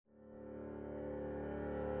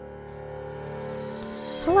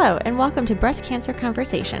Hello, and welcome to Breast Cancer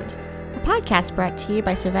Conversations, a podcast brought to you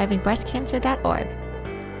by SurvivingBreastCancer.org.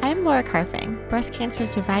 I am Laura Carfing, breast cancer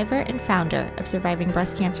survivor and founder of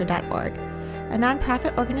SurvivingBreastCancer.org, a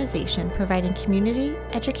nonprofit organization providing community,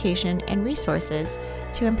 education, and resources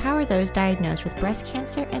to empower those diagnosed with breast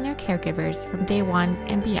cancer and their caregivers from day one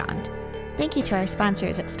and beyond. Thank you to our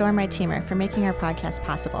sponsors at Store My Tumor for making our podcast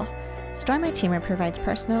possible. Store My Tumor provides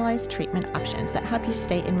personalized treatment options that help you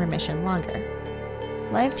stay in remission longer.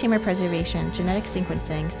 Live tumor preservation, genetic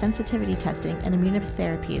sequencing, sensitivity testing, and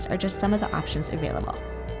immunotherapies are just some of the options available.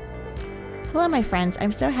 Hello, my friends.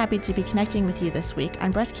 I'm so happy to be connecting with you this week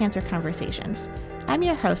on Breast Cancer Conversations. I'm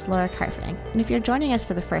your host, Laura Carfing, and if you're joining us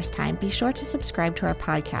for the first time, be sure to subscribe to our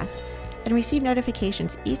podcast and receive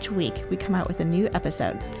notifications each week we come out with a new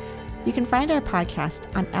episode. You can find our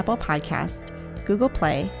podcast on Apple Podcasts, Google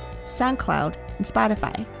Play, SoundCloud, and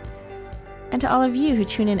Spotify. And to all of you who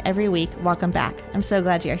tune in every week, welcome back. I'm so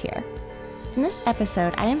glad you're here. In this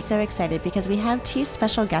episode, I am so excited because we have two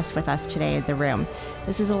special guests with us today in the room.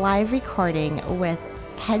 This is a live recording with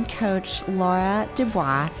head coach Laura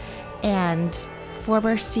Dubois and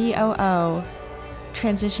former COO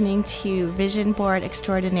transitioning to vision board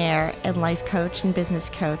extraordinaire and life coach and business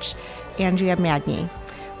coach, Andrea Magni.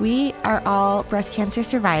 We are all breast cancer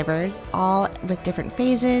survivors, all with different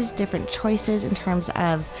phases, different choices in terms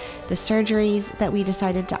of the surgeries that we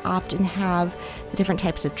decided to opt and have, the different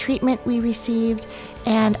types of treatment we received.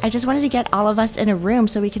 And I just wanted to get all of us in a room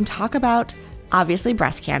so we can talk about, obviously,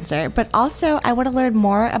 breast cancer, but also I want to learn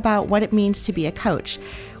more about what it means to be a coach,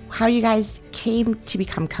 how you guys came to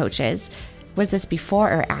become coaches. Was this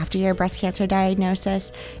before or after your breast cancer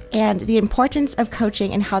diagnosis? And the importance of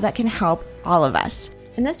coaching and how that can help all of us.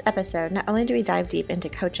 In this episode, not only do we dive deep into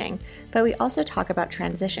coaching, but we also talk about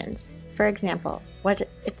transitions. For example, what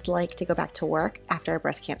it's like to go back to work after a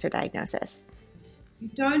breast cancer diagnosis. You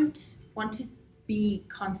don't want to be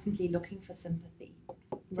constantly looking for sympathy.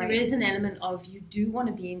 Right. There is an element of you do want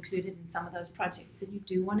to be included in some of those projects and you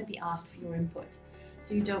do want to be asked for your input.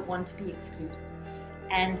 So you don't want to be excluded.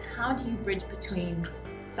 And how do you bridge between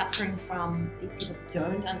suffering from these people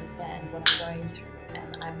don't understand what I'm going through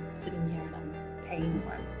and I'm sitting here and I'm pain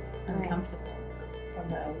or I'm uncomfortable. From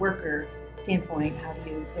the worker standpoint, how do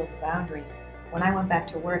you build the boundaries? When I went back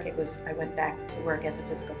to work, I went back to work as a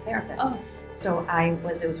physical therapist. Oh. So it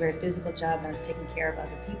was a very physical job and I was taking care of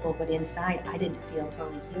other people, but inside I didn't feel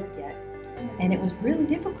totally healed yet. And it was really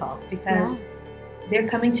difficult because they're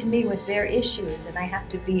coming to me with their issues and I have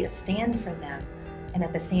to be a stand for them. And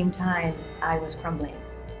at the same time, I was crumbling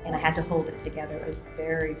and I had to hold it together. It was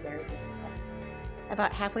very, very difficult.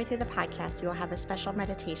 About halfway through the podcast, you will have a special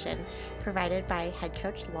meditation provided by head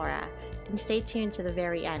coach Laura. And stay tuned to the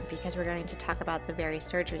very end because we're going to talk about the various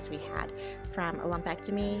surgeries we had, from a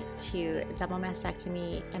lumpectomy to double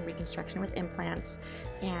mastectomy and reconstruction with implants,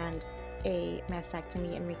 and a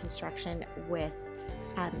mastectomy and reconstruction with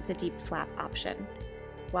the DIEP flap option.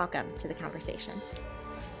 Welcome to the conversation.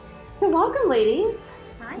 So welcome, ladies.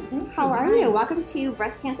 Hi. How are you? Welcome to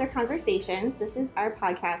Breast Cancer Conversations. This is our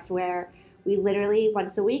podcast where we literally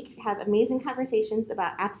once a week have amazing conversations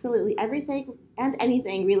about absolutely everything and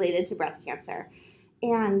anything related to breast cancer.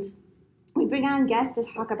 And we bring on guests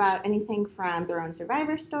to talk about anything from their own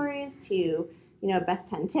survivor stories to, best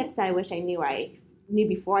 10 tips I wish I knew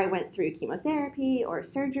before I went through chemotherapy or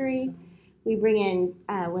surgery. We bring in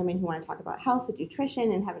women who want to talk about health and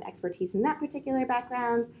nutrition and have an expertise in that particular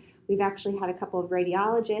background. We've actually had a couple of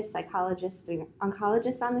radiologists, psychologists, and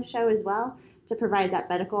oncologists on the show as well to provide that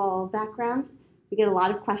medical background. We get a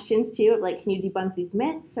lot of questions too of can you debunk these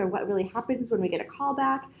myths, or what really happens when we get a call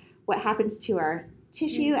back? What happens to our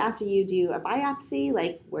tissue after you do a biopsy?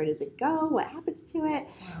 Where does it go? What happens to it?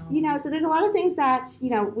 Wow. So there's a lot of things that,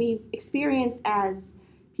 we've experienced as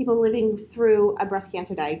people living through a breast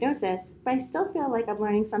cancer diagnosis, but I still feel like I'm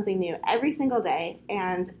learning something new every single day.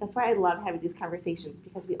 And that's why I love having these conversations,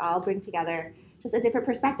 because we all bring together just a different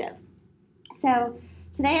perspective. So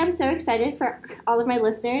today, I'm so excited for all of my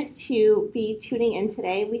listeners to be tuning in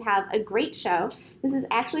today. We have a great show. This is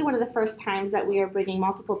actually one of the first times that we are bringing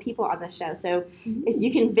multiple people on the show. So if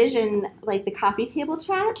you can vision the coffee table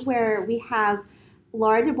chat where we have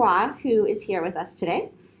Laura Dubois, who is here with us today.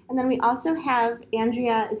 And then we also have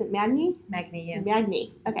Andrea, is it Magni? Magni, yeah.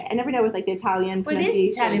 Magni. Okay, I never know with the Italian pronunciation. Well, it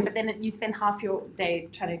is Italian, but then you spend half your day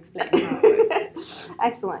trying to explain how it works.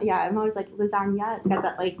 Excellent. Yeah, I'm always lasagna. It's got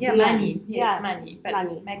that Magni. Yeah, Magni. But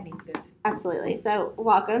Magni's good. Absolutely. So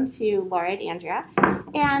welcome to Laura and Andrea.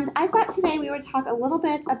 And I thought today we would talk a little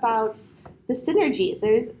bit about the synergies.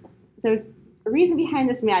 There's a reason behind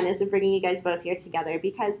this madness of bringing you guys both here together,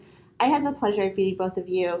 because I had the pleasure of meeting both of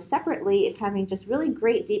you separately and having just really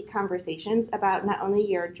great, deep conversations about not only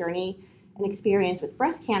your journey and experience with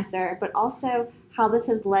breast cancer, but also how this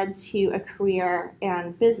has led to a career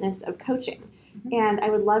and business of coaching. Mm-hmm. And I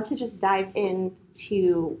would love to just dive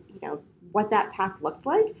into, what that path looked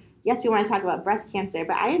like. Yes, we want to talk about breast cancer,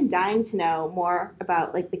 but I am dying to know more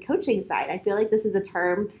about like the coaching side. I feel like this is a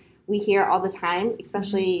term we hear all the time,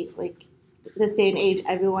 especially like this day and age.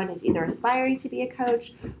 Everyone is either aspiring to be a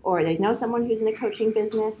coach or they know someone who's in a coaching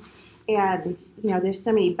business. And, there's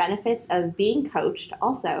so many benefits of being coached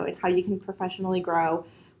also, and how you can professionally grow,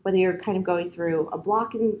 whether you're kind of going through a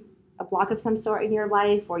block of some sort in your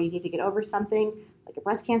life, or you need to get over something like a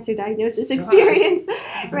breast cancer diagnosis experience,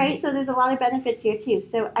 right? So there's a lot of benefits here too.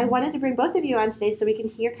 So I wanted to bring both of you on today so we can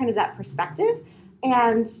hear kind of that perspective,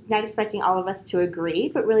 and not expecting all of us to agree,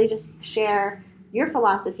 but really just share your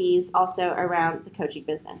philosophies also around the coaching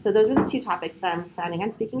business. So those were the two topics that I'm planning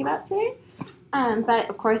on speaking about today. But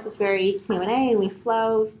of course, it's very Q&A, and we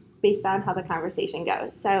flow based on how the conversation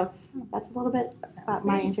goes. So that's a little bit about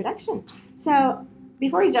my introduction. So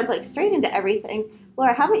before we jump straight into everything,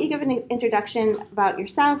 Laura, how about you give an introduction about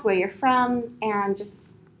yourself, where you're from, and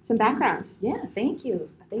just some background? Yeah, thank you.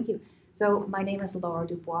 So my name is Laura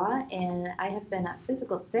Dubois, and I have been a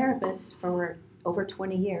physical therapist for over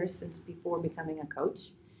 20 years, since before becoming a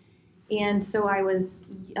coach. And so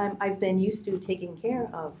I've been used to taking care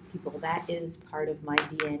of people. That is part of my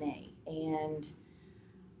DNA. And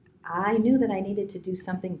I knew that I needed to do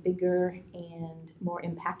something bigger and more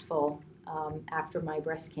impactful after my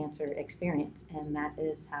breast cancer experience. And that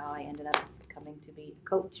is how I ended up coming to be a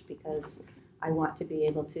coach, because I want to be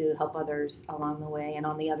able to help others along the way and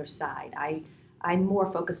on the other side. I'm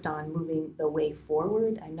more focused on moving the way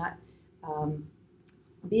forward. I'm not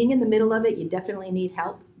being in the middle of it. You definitely need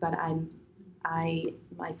help, but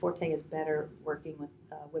my forte is better working with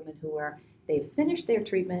women they've finished their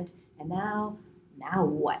treatment, and now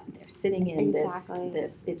what? They're sitting in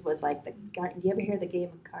this. It was like do you ever hear the game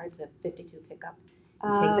of cards, a 52 pickup? You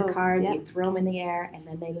take the cards, you throw them in the air, and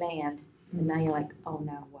then they land, and now you're like, oh,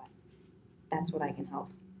 now what? That's what I can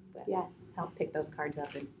help with. Yes. Help pick those cards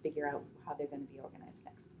up and figure out how they're going to be organized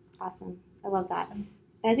next. Awesome. I love that. And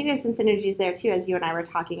I think there's some synergies there, too, as you and I were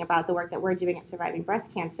talking about the work that we're doing at Surviving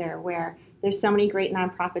Breast Cancer, where there's so many great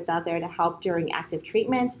nonprofits out there to help during active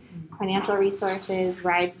treatment, financial resources,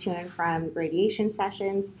 rides to and from radiation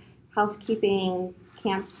sessions, housekeeping,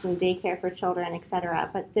 camps and daycare for children, et cetera.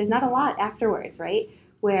 But there's not a lot afterwards, right,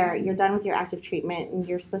 where you're done with your active treatment and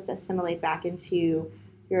you're supposed to assimilate back into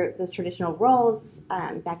those traditional roles,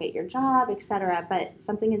 back at your job, et cetera. But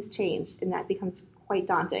something has changed, and that becomes quite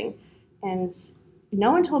daunting. And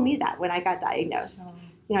no one told me that when I got diagnosed.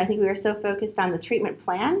 I think we were so focused on the treatment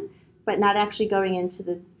plan, but not actually going into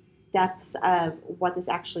the depths of what this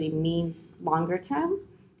actually means longer term.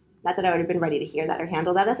 Not that I would have been ready to hear that or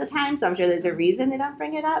handle that at the time, so I'm sure there's a reason they don't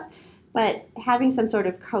bring it up. But having some sort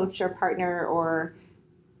of coach or partner or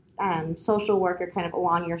social worker kind of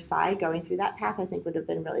along your side going through that path, I think would have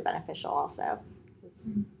been really beneficial also.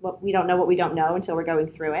 We don't know what we don't know until we're going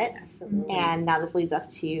through it. Absolutely. And now this leads us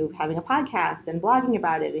to having a podcast and blogging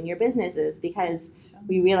about it in your businesses, because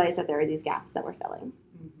we realize that there are these gaps that we're filling.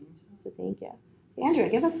 So thank you. Andrea,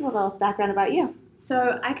 give us a little background about you.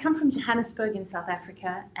 So I come from Johannesburg in South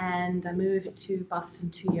Africa, and I moved to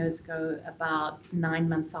Boston 2 years ago, about 9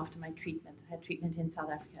 months after my treatment. I had treatment in South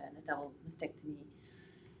Africa and a double mastectomy.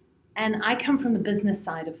 And I come from the business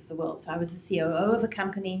side of the world. So I was the COO of a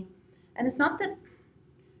company. And it's not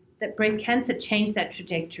that breast cancer changed that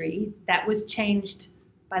trajectory. That was changed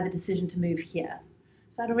by the decision to move here.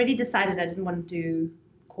 So I'd already decided I didn't want to do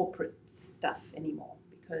corporate stuff anymore,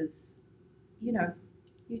 because,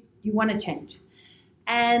 you want to change.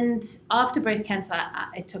 And after breast cancer,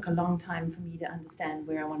 it took a long time for me to understand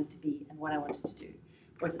where I wanted to be and what I wanted to do.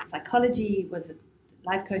 Was it psychology? Was it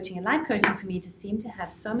life coaching? And life coaching for me just seemed to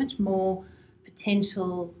have so much more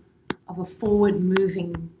potential of a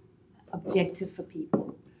forward-moving objective for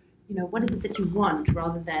people. What is it that you want,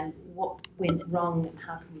 rather than what went wrong and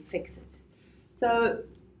how can we fix it? So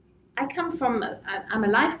I'm a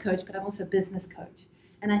life coach, but I'm also a business coach.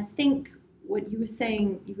 And I think what you were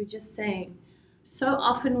just saying, so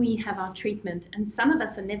often we have our treatment, and some of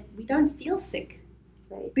us we don't feel sick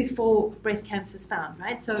before breast cancer is found,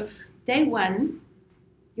 right? So day one,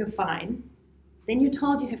 you're fine. Then you're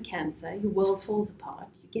told you have cancer, your world falls apart,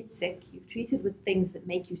 you get sick, you're treated with things that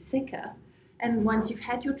make you sicker. And once you've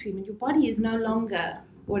had your treatment, your body is no longer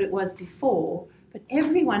what it was before, but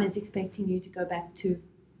everyone is expecting you to go back to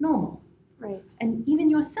normal. Right. And even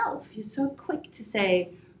yourself, you're so quick to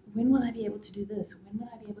say, when will I be able to do this? When will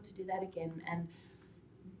I be able to do that again? And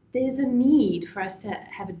there's a need for us to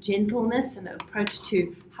have a gentleness and an approach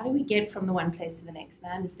to how do we get from the one place to the next.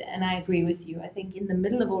 And I understand, and I agree with you. I think in the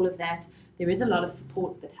middle of all of that, there is a lot of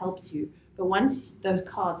support that helps you. But once those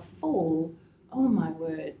cards fall, oh my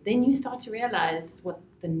word, then you start to realize what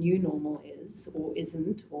the new normal is or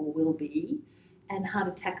isn't or will be and how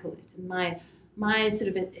to tackle it. And my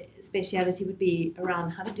sort of speciality would be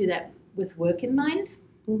around how to do that with work in mind,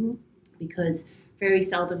 because very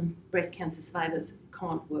seldom breast cancer survivors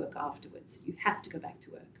can't work afterwards. You have to go back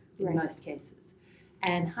to work in most cases.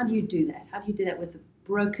 And how do you do that? How do you do that with the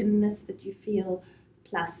brokenness that you feel,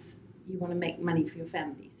 plus you want to make money for your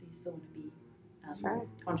family, so you still want to be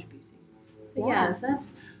contributing. So so that's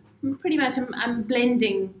pretty much, I'm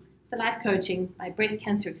blending the life coaching, my breast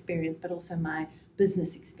cancer experience, but also my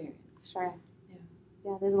business experience. Sure.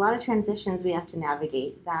 Yeah, there's a lot of transitions we have to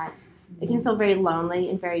navigate that it can feel very lonely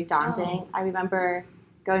and very daunting. I remember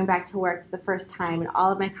going back to work the first time, and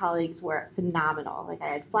all of my colleagues were phenomenal. Like, I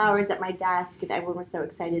had flowers at my desk, and everyone was so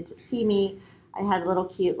excited to see me. I had a little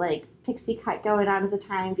cute, like, pixie cut going on at the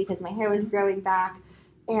time because my hair was growing back,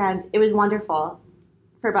 and it was wonderful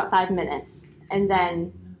for about 5 minutes. And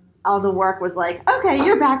then all the work was like, okay,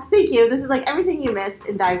 you're back, thank you. This is like everything you missed,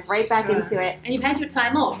 and dive right back into it. And you've had your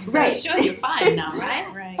time off, so sure, you're fine now,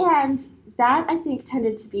 right? And that, I think,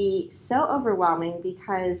 tended to be so overwhelming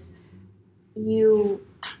because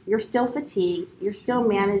you're still fatigued, you're still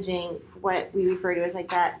managing what we refer to as like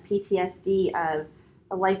that PTSD of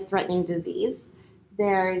a life-threatening disease.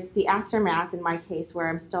 There's the aftermath in my case where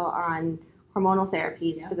I'm still on hormonal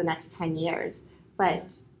therapies for the next 10 years, but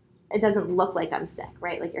it doesn't look like I'm sick,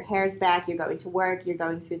 right? Like, your hair's back, you're going to work, you're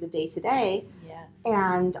going through the day-to-day,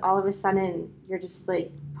 and all of a sudden you're just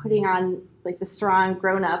like putting on like the strong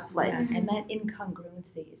grown-up, like, and that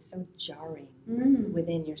incongruency is so jarring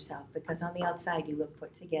within yourself, because on the outside you look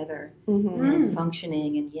put together and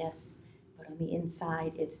functioning, and but on the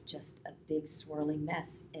inside it's just a big swirling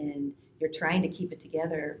mess, and you're trying to keep it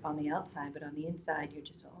together on the outside, but on the inside you're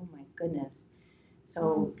just, oh my goodness.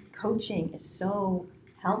 So coaching is so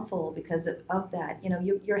helpful because of that. You know,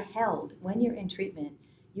 you're held when you're in treatment.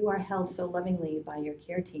 You are held so lovingly by your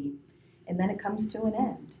care team, and then it comes to an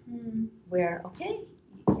end where, okay,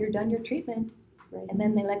 you're done your treatment, and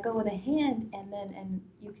then they let go of the hand, and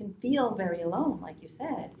you can feel very alone, like you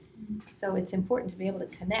said. So it's important to be able to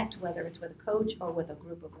connect, whether it's with a coach or with a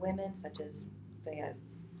group of women, such as via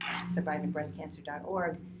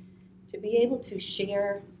survivingbreastcancer.org, to be able to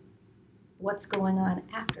share what's going on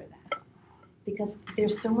after that, because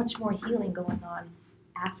there's so much more healing going on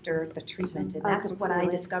after the treatment, and that's what I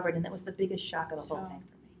discovered, and that was the biggest shock of the whole thing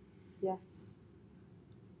for me. Yes.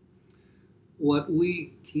 What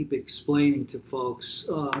we keep explaining to folks,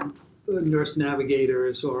 nurse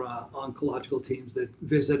navigators or oncological teams that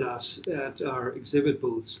visit us at our exhibit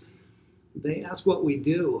booths, they ask what we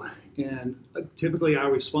do, and typically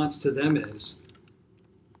our response to them is,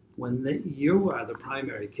 you are the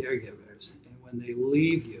primary caregivers, and when they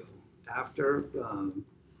leave you after,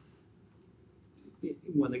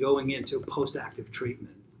 when they're going into post-active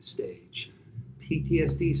treatment stage,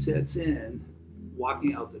 PTSD sets in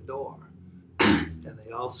walking out the door. And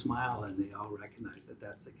they all smile and they all recognize that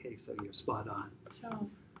that's the case, so you're spot on. Sure.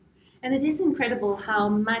 And it is incredible how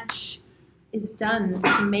much is done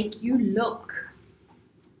to make you look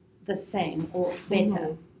the same or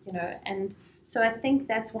better, you know. And so I think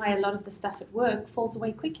that's why a lot of the stuff at work falls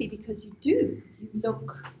away quickly, because you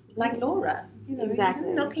look like Laura. You know, exactly.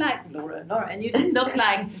 You didn't look like Laura, and you didn't look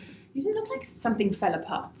like something fell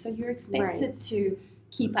apart. So you're expected to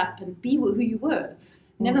keep up and be who you were.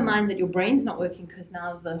 Never mind that your brain's not working because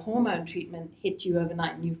now the hormone treatment hit you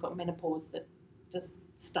overnight and you've got menopause that just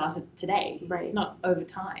started today, not over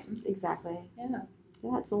time. Exactly. Yeah.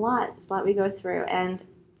 Yeah, it's a lot. It's a lot we go through. And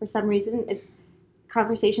for some reason, it's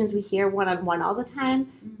conversations we hear one-on-one all the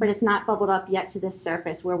time, but it's not bubbled up yet to this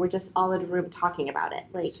surface where we're just all in a room talking about it.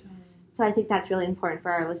 So I think that's really important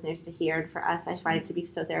for our listeners to hear, and for us, I find it to be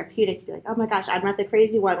so therapeutic to be like, oh my gosh, I'm not the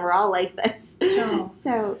crazy one. We're all like this.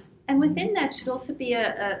 Sure. And within that should also be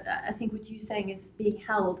I think what you're saying is being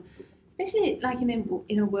held, especially like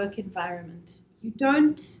in a work environment. You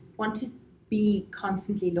don't want to be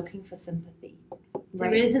constantly looking for sympathy.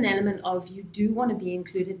 There is an element of you do want to be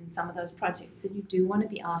included in some of those projects, and you do want to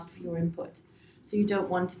be asked for your input. So you don't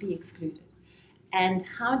want to be excluded. And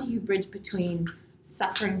how do you bridge between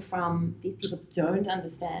suffering from these people don't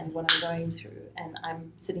understand what I'm going through, and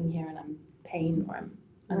I'm sitting here and I'm in pain or I'm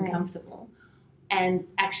uncomfortable, and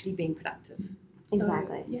actually being productive?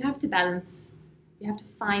 Exactly. So you have to balance, you have to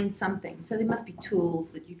find something. So there must be tools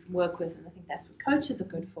that you can work with, and I think that's what coaches are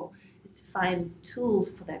good for, is to find tools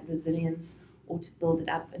for that resilience or to build it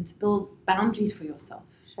up and to build boundaries for yourself.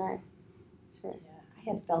 Sure. Yeah, I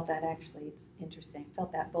had felt that actually. It's interesting. I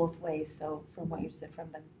felt that both ways. So from what you said,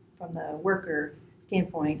 from the worker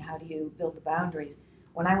standpoint, how do you build the boundaries?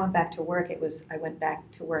 When I went back to work, I went back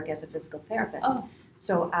to work as a physical therapist. Oh.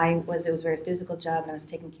 So it was a very physical job, and I was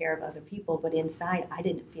taking care of other people. But inside, I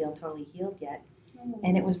didn't feel totally healed yet,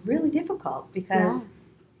 and it was really difficult because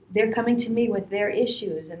they're coming to me with their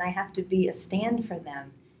issues, and I have to be a stand for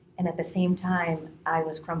them. And at the same time, I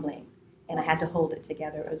was crumbling, and I had to hold it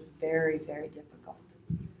together. It was very, very difficult.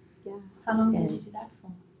 Yeah. How long did you do that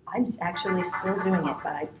for? I'm actually still doing it,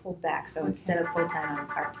 but I pulled back. So Okay. instead of full-time, I'm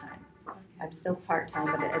part-time. Okay. I'm still part-time,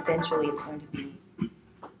 but eventually it's going to be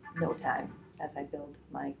no time as I build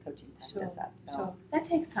my coaching practice up. So Sure. That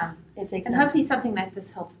takes time. it takes And time. hopefully something like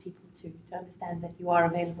this helps people too, to understand that you are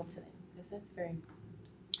available to them, because that's very important.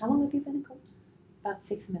 How long have you been a coach? About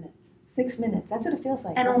 6 minutes. 6 minutes. That's what it feels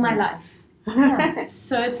like. And all doesn't my it? life. Yeah.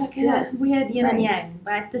 So it's like a Yes. weird yin and Right. yang,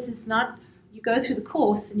 right? This is not, you go through the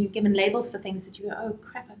course and you're given labels for things that you go, oh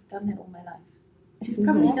crap, I've done that all my life. You've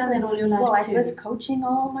probably done that all your life Well, I too. was coaching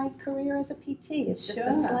all my career as a PT. It's just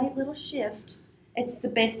a Sure. slight little shift. It's the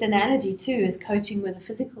best analogy too, is coaching with a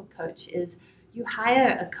physical coach, is you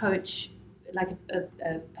hire a coach, like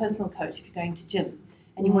a personal coach if you're going to gym,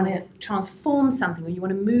 and you want to transform something, or you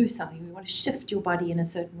want to move something, or you want to shift your body in a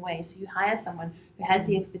certain way. So you hire someone who has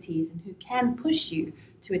the expertise and who can push you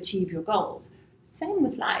to achieve your goals. Same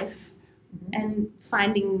with life, and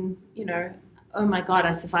finding, oh my God,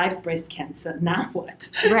 I survived breast cancer, now what?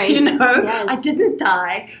 Right. Yes. I didn't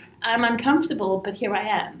die, I'm uncomfortable, but here I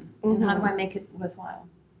am. And how Mhm. do I make it worthwhile?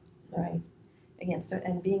 Right. Again, so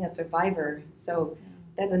and being a survivor, so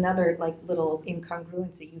there's another little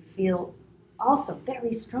incongruency. You feel also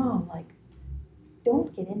very strong, like,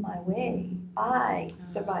 don't get in my way. I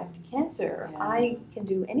survived cancer. Yeah. I can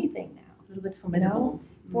do anything now. A little bit formidable.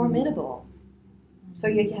 Formidable. So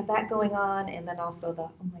you have that going on, and then also the,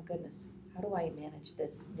 oh my goodness, how do I manage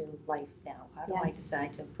this new life now? How do I Yes.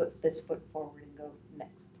 decide to put this foot forward and go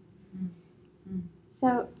next?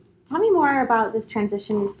 So tell me more about this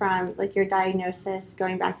transition from your diagnosis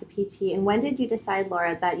going back to PT, and when did you decide,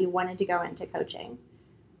 Laura, that you wanted to go into coaching?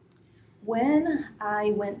 When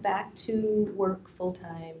I went back to work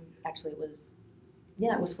full-time, actually it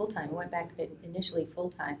was full-time. I went back initially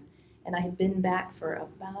full-time, and I had been back for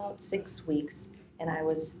about 6 weeks, and I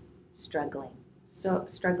was struggling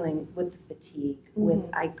with the fatigue,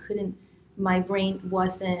 my brain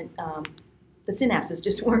wasn't, the synapses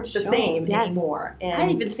just weren't the Sure. same Yes. anymore. I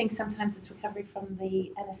And even think sometimes it's recovery from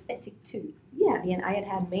the anesthetic too. yeah, and I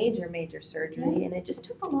had major surgery, and it just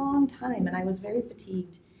took a long time, and I was very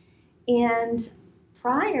fatigued. And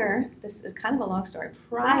this is kind of a long story,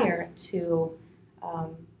 prior to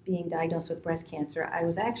being diagnosed with breast cancer, I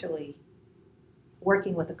was actually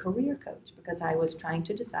working with a career coach because I was trying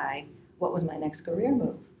to decide what was my next career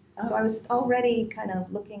move. So I was already kind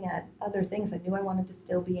of looking at other things. I knew I wanted to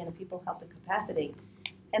still be in a people helping capacity.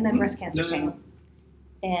 And then breast cancer came.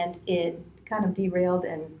 And it kind of derailed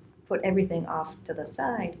and put everything off to the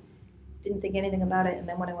side. Didn't think anything about it. And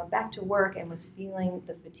then when I went back to work and was feeling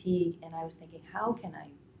the fatigue, and I was thinking, how can I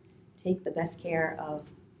take the best care of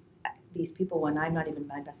these people when I'm not even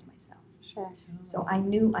my best myself? Sure. So I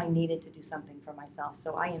knew I needed to do something for myself.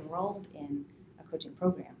 So I enrolled in a coaching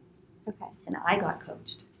program, Okay. and I got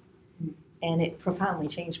coached. And it profoundly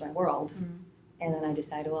changed my world. And then I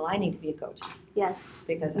decided, well, I need to be a coach Yes.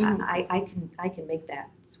 because I can make that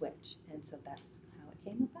switch. And so that's how it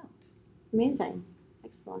came about. Amazing.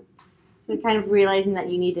 Excellent. So kind of realizing that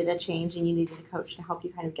you needed a change and you needed a coach to help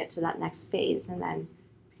you kind of get to that next phase. And then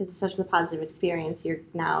because it's such a positive experience, you're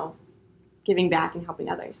now giving back and helping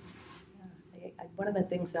others. One of the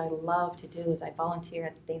things I love to do is I volunteer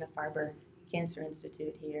at the Dana-Farber Cancer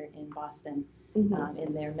Institute here in Boston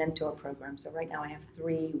in their mentor program. So right now I have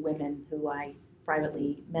 3 women who I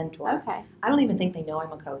privately mentor. Okay. I don't even think they know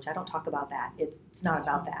I'm a coach. I don't talk about that. It's not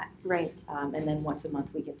about that. Right. And then once a month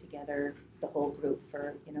we get together, the whole group,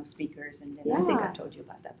 for speakers and dinner. I think I've told you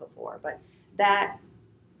about that before, but that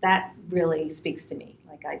really speaks to me.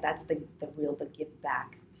 That's the give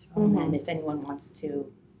back. And if anyone wants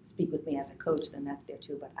to speak with me as a coach, then that's there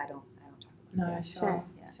too. But I don't talk about that. Sure.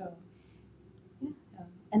 Yeah. Sure. Yeah.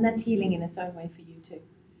 And that's healing in its own way for you too.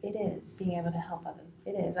 It is. Being able to help others.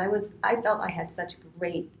 It is. I felt I had such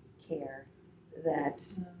great care that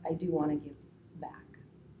I do want to give back.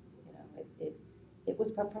 It was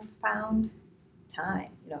a profound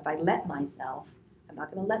time. If I let myself, I'm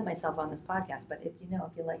not going to let myself on this podcast, but if you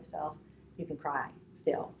let yourself, you can cry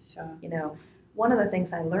still. Sure. One of the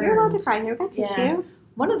things I learned. You're allowed to cry. You've got tissue.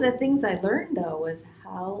 One of the things I learned though was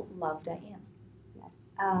how loved I am.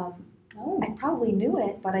 I probably knew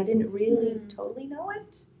it, but I didn't really totally know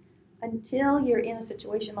it until you're in a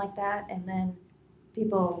situation like that, and then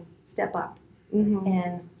people step up.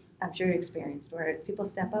 And I'm sure you experienced where people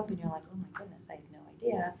step up and you're like, oh my goodness, I had no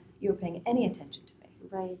idea you were paying any attention to me.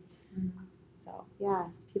 Right. So Yeah,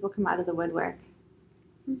 people come out of the woodwork.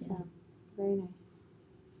 So, very nice.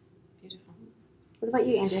 Beautiful. What about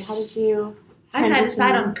you, Andrea? How did you How did I transition?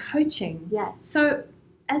 decide on coaching? Yes. So,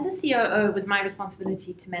 as a COO, it was my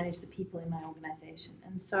responsibility to manage the people in my organization.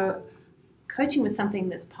 And so, coaching was something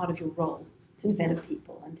that's part of your role, to develop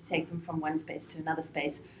people and to take them from one space to another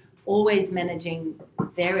space, always managing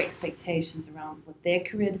their expectations around what their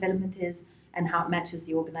career development is and how it matches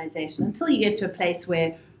the organization, until you get to a place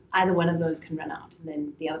where either one of those can run out, and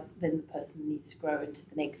then the person needs to grow into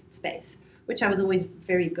the next space, which I was always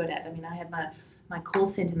very good at. I mean, I had my call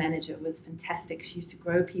center manager was fantastic. She used to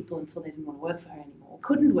grow people until they didn't want to work for her anymore,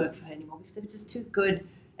 couldn't work for her anymore because they were just too good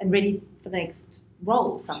and ready for the next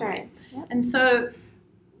role somewhere. Sure. Yep. And so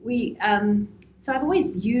so I've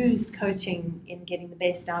always used coaching in getting the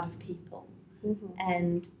best out of people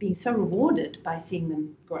and being so rewarded by seeing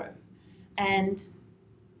them grow. And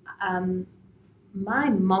my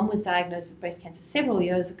mom was diagnosed with breast cancer several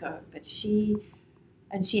years ago, but she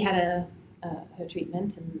had her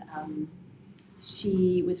treatment, and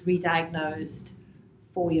she was re-diagnosed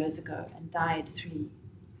 4 years ago and died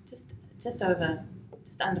just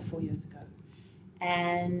under 4 years ago.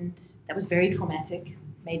 And that was very traumatic.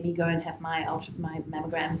 Made me go and have my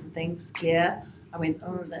mammograms and things. It was clear. I went,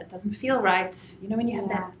 oh, that doesn't feel right. You know when you have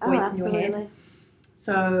that voice in your head.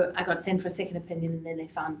 So I got sent for a second opinion, and then they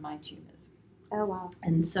found my tumors. Oh, wow.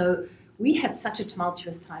 And so we had such a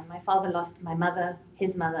tumultuous time. My father lost my mother,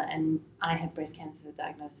 his mother, and I had breast cancer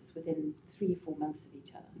diagnosis within 3-4 months of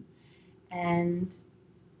each other. And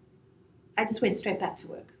I just went straight back to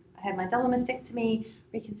work. I had my double mastectomy,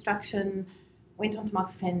 reconstruction, went on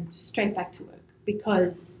tamoxifen, straight back to work,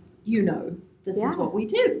 because this is what we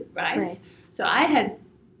do, right? So I had...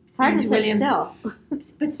 It's hard to sit still.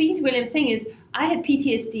 But speaking to William's thing is, I had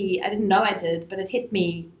PTSD. I didn't know I did, but it hit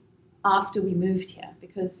me after we moved here,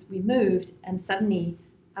 because we moved and suddenly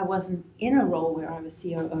I wasn't in a role where I was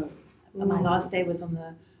COO. My last day was on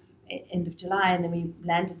the end of July, and then we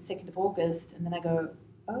landed 2nd of August, and then I go,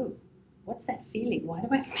 oh, what's that feeling? Why do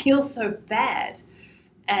I feel so bad?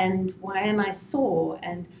 And why am I sore?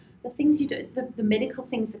 And the things you do, the medical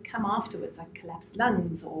things that come afterwards, like collapsed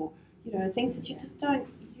lungs, or things that you just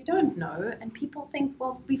don't know, and people think,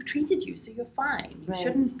 well, we've treated you, so you're fine. You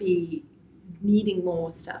shouldn't be needing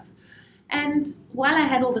more stuff. And while I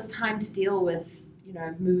had all this time to deal with,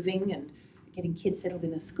 moving and getting kids settled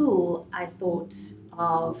in a school, my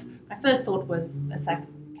first thought was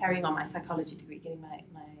carrying on my psychology degree, getting my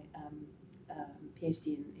PhD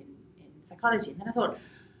in psychology. And then I thought,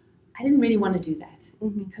 I didn't really want to do that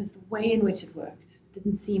because the way in which it worked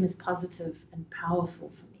didn't seem as positive and powerful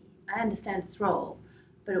for me. I understand its role,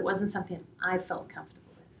 but it wasn't something I felt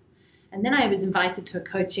comfortable with. And then I was invited to a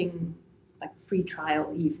coaching, free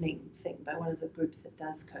trial evening thing by one of the groups that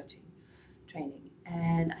does coaching training.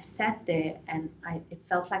 And I sat there, and it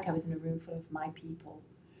felt like I was in a room full of my people.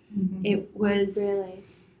 It was... Really?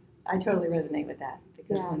 I totally resonate with that,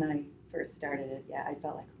 because when I first started it, I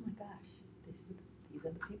felt like, oh my gosh, these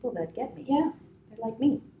are the people that get me. Yeah. They're like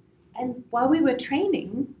me. And while we were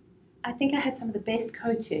training, I think I had some of the best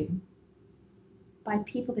coaching by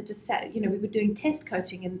people that just sat, we were doing test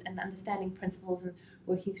coaching and understanding principles and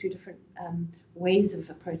working through different ways of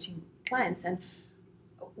approaching clients. And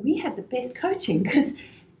we had the best coaching because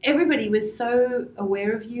everybody was so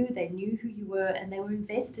aware of you, they knew who you were, and they were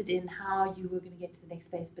invested in how you were going to get to the next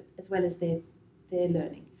space, but as well as their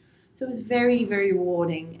learning. So it was very, very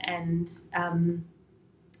rewarding, and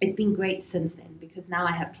it's been great since then, because now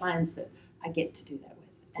I have clients that I get to do that with.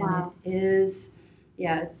 And Wow. It is,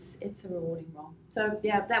 it's a rewarding role. So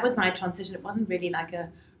that was my transition. It wasn't really like a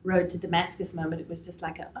road to Damascus moment. It was just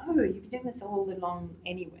like you've been doing this all along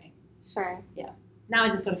anyway. Sure. Now I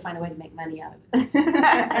just got to find a way to make money out of it,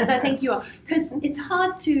 as I think you are, because it's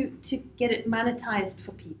hard to get it monetized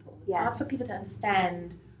for people. It's hard for people to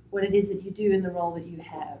understand what it is that you do in the role that you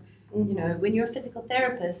have. When you're a physical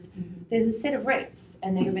therapist, there's a set of rates,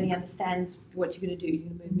 and everybody understands what you're going to do. You're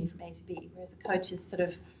going to move me from A to B. Whereas a coach is sort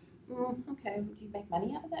of, okay, do you make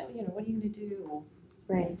money out of that? What are you going to do? Or,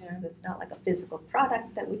 It's not like a physical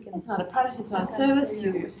product that we can... It's not a product, it's not a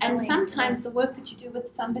service. And sometimes the work that you do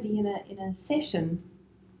with somebody in a session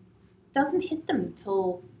doesn't hit them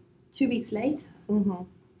until 2 weeks later. And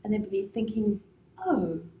they'll be thinking,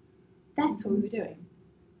 oh, that's what we were doing.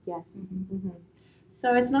 Yes.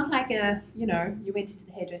 So it's not like you went into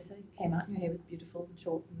the hairdresser, you came out, and your hair was beautiful and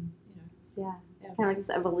short, and Yeah. Yeah. It's kind of like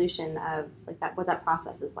this evolution of like that, what that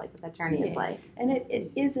process is like, what that journey is like. And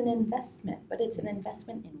it is an investment, but it's an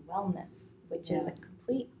investment in wellness, which is a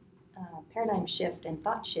complete paradigm shift and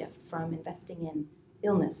thought shift from investing in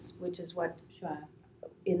illness, which is what Sure.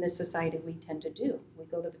 in this society we tend to do. We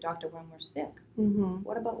go to the doctor when we're sick. Mm-hmm.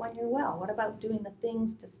 What about when you're well? What about doing the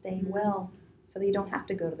things to stay well so that you don't have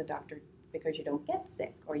to go to the doctor because you don't get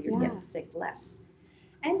sick or you get sick less?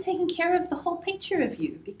 And taking care of the whole picture of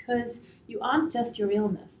you, because you aren't just your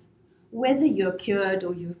illness. Whether you're cured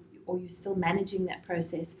or you're still managing that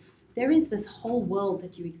process, there is this whole world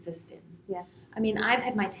that you exist in. Yes. I mean, I've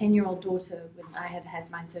had my 10-year-old daughter, when I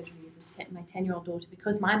had my surgery, my 10-year-old daughter,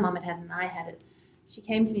 because my mum had it and I had it, she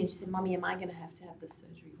came to me and she said, "Mommy, am I going to have this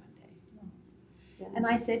surgery one day?" Yeah. And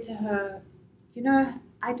I said to her,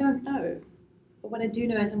 I don't know. But what I do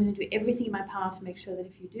know is I'm going to do everything in my power to make sure that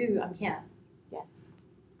if you do, I'm here. Yes.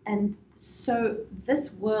 And so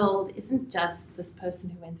this world isn't just this person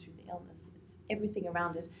who went through the illness. It's everything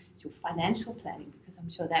around it. It's your financial planning, because I'm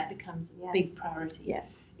sure that becomes a big priority. Yes.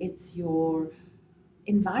 It's your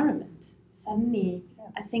environment. Suddenly,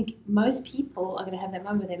 I think most people are going to have that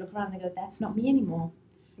moment where they look around and they go, "That's not me anymore.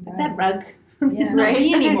 But that rug is not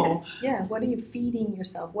me anymore." Yeah, what are you feeding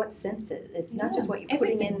yourself? What senses? It's not just what you're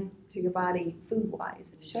putting into your body food-wise,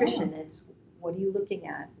 nutrition. It's what are you looking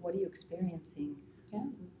at? What are you experiencing? Yeah.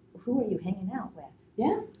 Who are you hanging out with?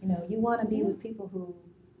 Yeah. You want to be with people who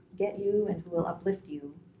get you and who will uplift you,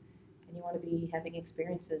 and you want to be having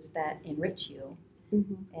experiences that enrich you.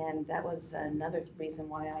 Mm-hmm. And that was another reason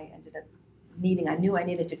why I ended up I knew I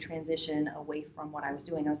needed to transition away from what I was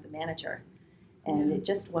doing. I was the manager, and it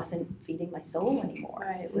just wasn't feeding my soul anymore.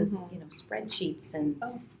 Right. It was, spreadsheets and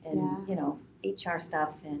HR stuff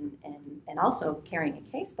and also carrying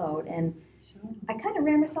a caseload. And I kind of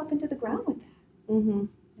ran myself into the ground with that. Mm-hmm.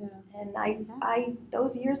 Yeah. And I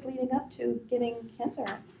those years leading up to getting cancer,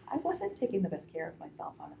 I wasn't taking the best care of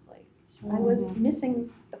myself, honestly. I was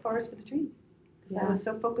missing the forest for the trees because I was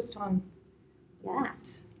so focused on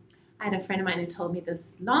that. I had a friend of mine who told me this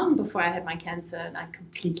long before I had my cancer, and I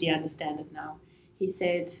completely understand it now. He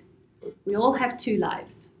said, "We all have two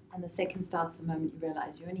lives, and the second starts the moment you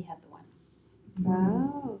realize you only have the one."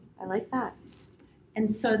 Oh, I like that.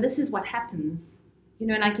 And so this is what happens,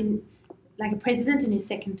 and like a president in his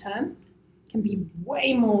second term can be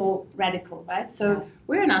way more radical, right? So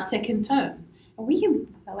we're in our second term, and we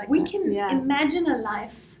can imagine a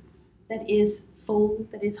life that is full,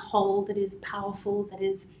 that is whole, that is powerful, that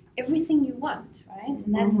is everything you want, right?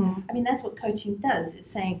 And that's what coaching does.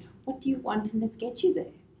 It's saying, what do you want, and let's get you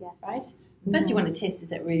there, right? First, you want to test, is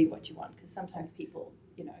that really what you want? Because sometimes people,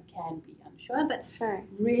 can be unsure, but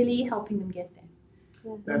really helping them get there.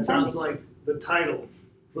 Yeah. That sounds like the title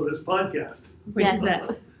for this podcast. Which is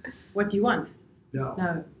that? What do you want? No.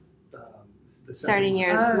 No. The Starting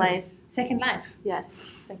your life. Second life. Yes.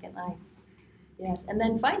 Second life. Yes. And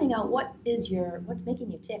then finding out what's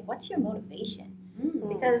making you tick. What's your motivation?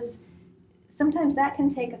 Because sometimes that can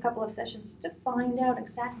take a couple of sessions to find out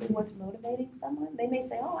exactly what's motivating someone. They may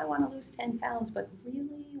say, "Oh, I want to lose 10 pounds," but really,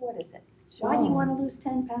 what is it? Why do you want to lose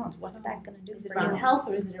 10 pounds? What's that going to do Is it for around you? health,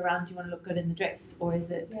 or is it around do you want to look good in the dress, or is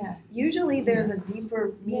it? Yeah. Usually there's a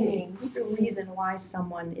deeper meaning, deeper reason why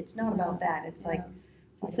someone. It's not about that. It's like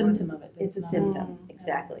it's a symptom of it. It's a symptom,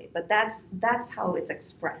 exactly. But that's how it's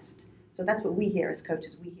expressed. So that's what we hear as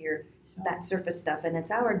coaches. We hear that surface stuff, and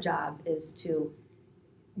it's our job is to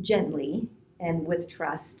gently and with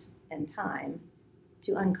trust and time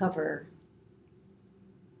to uncover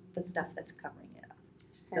the stuff that's covering it up,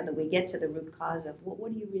 so that we get to the root cause of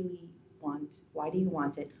what do you really want? Why do you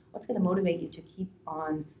want it? What's going to motivate you to keep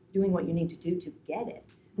on doing what you need to do to get it?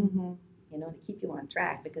 Mm-hmm. To keep you on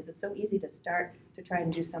track, because it's so easy to start to try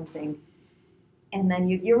and do something, and then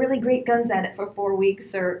you're really great guns at it for 4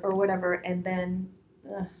 weeks or whatever, and then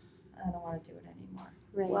I don't want to do it anymore.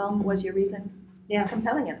 Right. Well, was your reason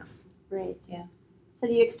compelling enough? Right. Yeah. So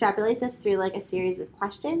do you extrapolate this through like a series of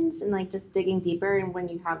questions and like just digging deeper and when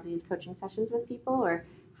you have these coaching sessions with people, or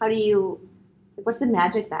how do you, what's the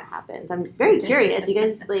magic that happens? I'm very curious. You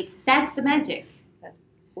guys That's the magic.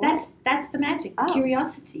 That's the magic. Oh.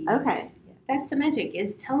 Curiosity. Okay. That's the magic.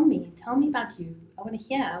 Is tell me about you. I want to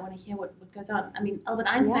hear what goes on. I mean, Albert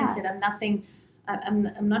Einstein said,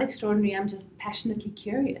 I'm not extraordinary. I'm just passionately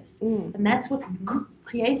curious. And that's what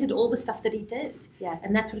created all the stuff that he did. Yes.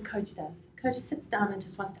 And that's what a coach does. A coach sits down and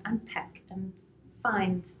just wants to unpack and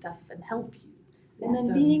find stuff and help you. And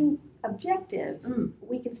then being objective,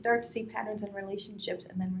 we can start to see patterns in relationships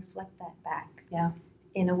and then reflect that back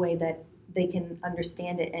in a way that they can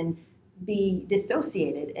understand it. And be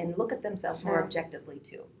dissociated and look at themselves more Sure. objectively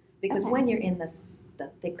too. Because Okay. when you're in the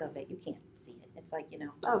thick of it, you can't see it. It's like,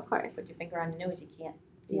 Oh, of course. put your finger on your nose, you can't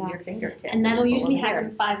see Yeah. your fingertip. And that'll full of usually hair.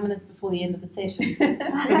 happen 5 minutes before the end of the session.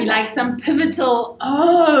 It'll be like some pivotal,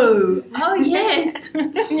 oh yes.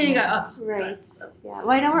 And you go, oh. Right. Yeah.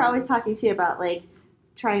 Well, I know we're always talking to you about like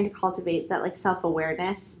trying to cultivate that like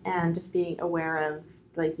self-awareness and just being aware of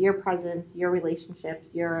like your presence, your relationships,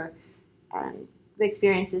 your the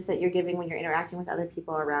experiences that you're giving when you're interacting with other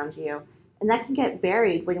people around you. And that can get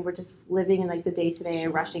buried when we're just living in like the day-to-day,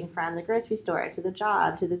 rushing from the grocery store to the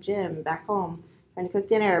job, to the gym, back home, trying to cook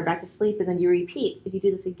dinner, back to sleep, and then you repeat. If you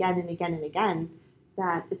do this again and again and again,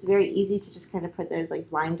 that it's very easy to just kind of put those like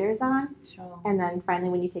blinders on. Sure. And then finally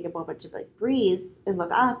when you take a moment to like breathe and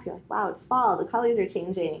look up, you're like, wow, it's fall, the colors are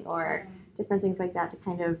changing, or different things like that to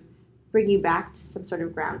kind of bring you back to some sort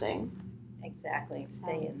of grounding. Exactly.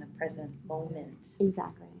 Stay in the present moment.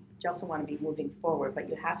 Exactly. But you also want to be moving forward, but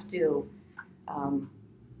you have to,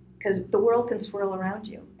 because the world can swirl around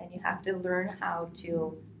you, and you have to learn how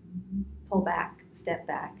to pull back, step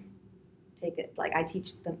back, take it. Like I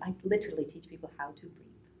literally teach people how to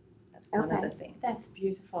breathe. That's one of the things. That's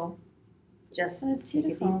beautiful. Just That's take a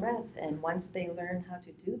beautiful. deep breath, and once they learn how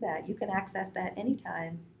to do that, you can access that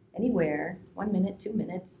anytime, anywhere, 1 minute, 2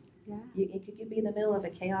 minutes. Yeah. It could be in the middle of a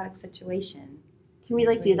chaotic situation. Can we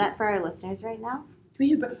like do that for our listeners right now? We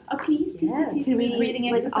should, please, Yes. please, Can we, breathing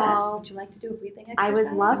like, exercise. all- Would you like to do a breathing exercise? I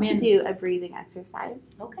would love I'm to in. do a breathing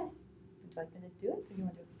exercise. Okay. Would you like me to do it, or you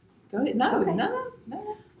want to do it? Go ahead. No, Okay.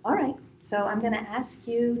 no. All right. So I'm going to ask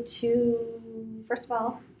you to, first of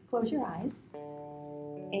all, close your eyes.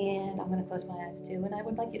 And I'm going to close my eyes too. And I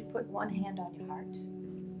would like you to put one hand on your heart,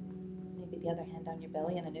 maybe the other hand on your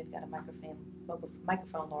belly. And I know you've got a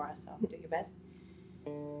microphone, Laura, so do your best.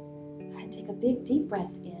 And take a big deep breath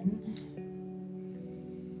in.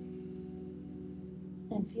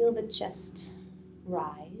 And feel the chest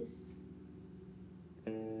rise.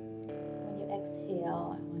 When you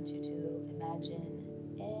exhale, I want you to imagine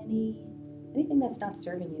anything that's not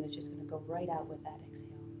serving you is just going to go right out with that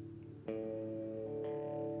exhale.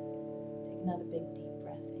 Take another big deep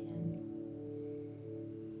breath in.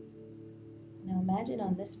 Now imagine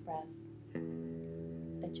on this breath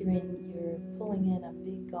that you're pulling in a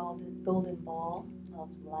big golden ball of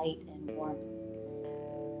light and warmth.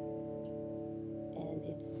 And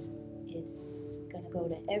it's going to go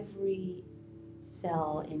to every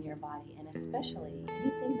cell in your body, and especially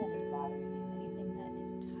anything that is bothering you, anything that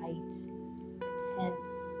is tight,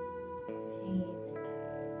 tense, pain.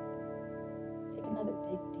 Take another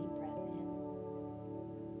big deep breath in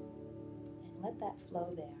and let that flow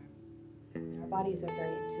there. Our bodies are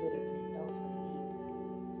very intuitive and it knows what it needs.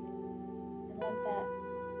 And let that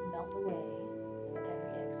melt away. With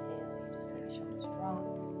every exhale, you just let your shoulders drop.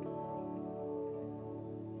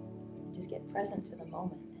 And just get present to the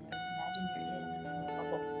moment and imagine you're in a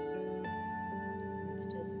bubble. It's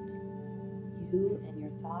just you and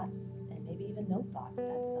your thoughts, and maybe even no thoughts.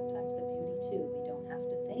 That's sometimes the beauty too. We don't have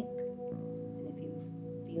to think. And if you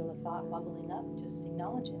feel a thought bubbling up, just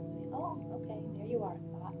acknowledge it and say, oh, okay, there you are,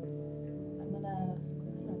 thought. I'm gonna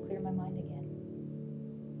clear my mind again.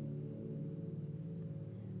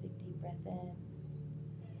 Big deep breath in.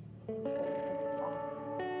 And hold it at the top.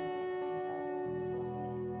 And exhale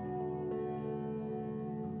slowly.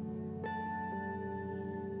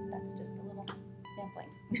 That's just a little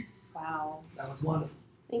sampling. Wow. That was wonderful.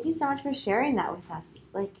 Thank you so much for sharing that with us.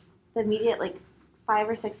 Like the immediate 5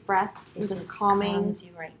 or 6 breaths and just calming calms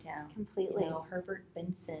you right down. completely. You know, Herbert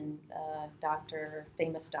Benson,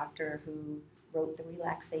 famous doctor who wrote the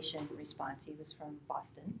relaxation response. He was from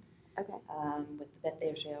Boston, Okay. with the Beth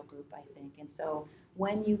Israel group, I think. And so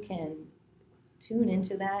when you can tune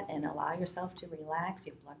into that and allow yourself to relax,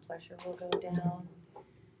 your blood pressure will go down,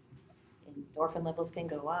 endorphin levels can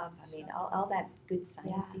go up. I mean, all that good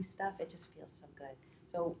sciencey stuff, it just feels so good.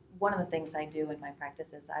 So one of the things I do in my practice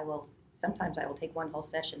is sometimes I will take one whole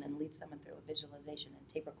session and lead someone through a visualization and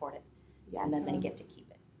tape record it. Yes. And then they get to keep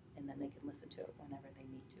it. And then they can listen to it whenever they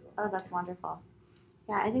need to. Oh, that's wonderful.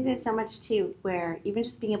 Yeah, I think there's so much too where even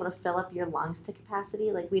just being able to fill up your lungs to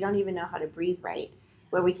capacity, we don't even know how to breathe right,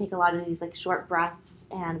 where we take a lot of these short breaths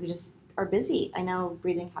and we just are busy. I know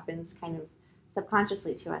breathing happens kind of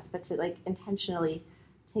subconsciously to us, but to intentionally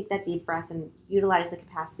take that deep breath and utilize the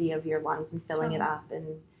capacity of your lungs and filling it up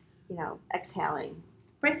and, exhaling.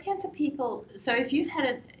 Breast cancer people. So if you've had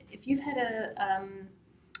a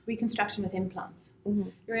reconstruction with implants, Mm-hmm.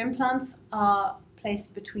 your implants are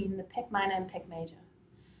placed between the pec minor and pec major.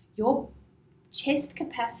 Your chest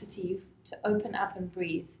capacity to open up and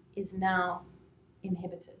breathe is now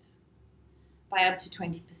inhibited by up to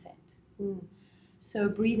 20%. Mm. So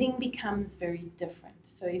breathing becomes very different.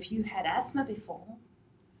 So if you had asthma before,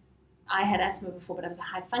 I had asthma before, but I was a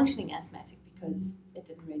high functioning asthmatic because it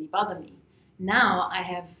didn't really bother me. Now I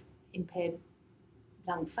have impaired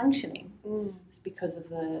lung functioning because of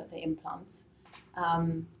the implants.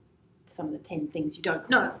 Some of the 10 things you don't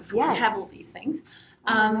know before you have all these things.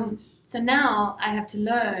 So now I have to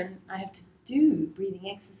learn, I have to do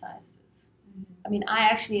breathing exercises. I mean, I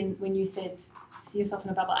actually, when you said, see yourself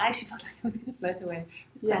in a bubble, I actually felt like I was going to float away.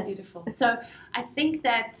 It was quite beautiful. So I think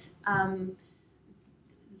that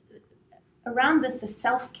around this, the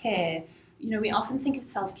self-care, we often think of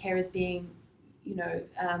self-care as being, the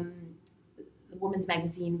woman's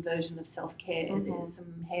magazine version of self-care. There's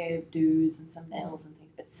some hairdos and some nails and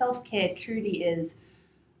things. But self-care truly is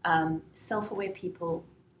self-aware people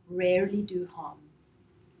rarely do harm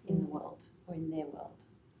in the world or in their world,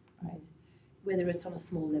 right? Whether it's on a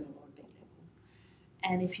small level or a big level.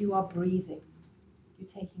 And if you are breathing, you're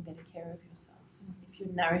taking better care of yourself. If you're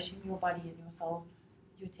nourishing your body and your soul,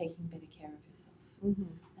 you're taking better care of yourself.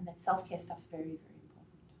 And that self-care stuff's very, very important.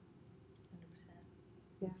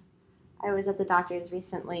 100%. Yeah. I was at the doctor's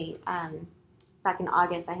recently. Back in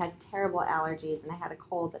August, I had terrible allergies and I had a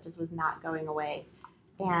cold that just was not going away.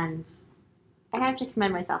 And I have to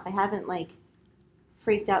commend myself. I haven't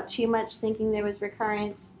freaked out too much thinking there was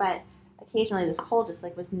recurrence, but occasionally this cold just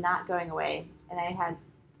was not going away. And I had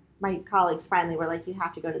my colleagues finally were like, you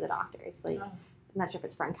have to go to the doctors. I'm not sure if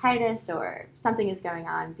it's bronchitis or something is going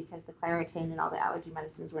on because the Claritin and all the allergy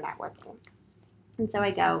medicines were not working. And so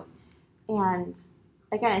I go, and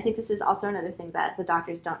again, I think this is also another thing that the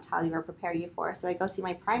doctors don't tell you or prepare you for. So I go see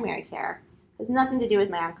my primary care. It has nothing to do with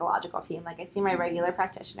my oncological team. I see my regular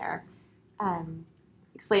practitioner,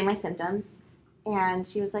 explain my symptoms, and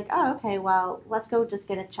she was like, oh, okay, well, let's go just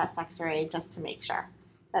get a chest x-ray just to make sure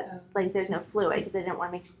that there's no fluid, because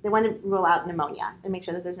they want to rule out pneumonia and make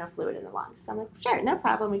sure that there's no fluid in the lungs. So I'm like, sure, no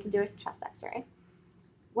problem, we can do a chest x-ray.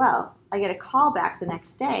 Well, I get a call back the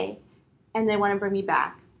next day, and they want to bring me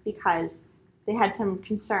back because they had some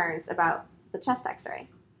concerns about the chest x-ray.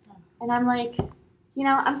 And I'm like,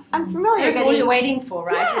 I'm familiar. That's all you're waiting for,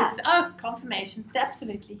 right? Yeah. Confirmation.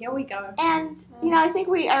 Absolutely. Here we go. And, I think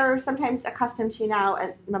we are sometimes accustomed to now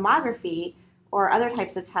at mammography or other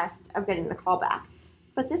types of tests of getting the call back.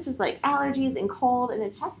 But this was allergies and cold and a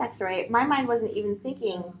chest x-ray. My mind wasn't even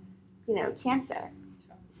thinking, cancer.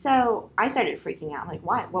 So I started freaking out. I'm like,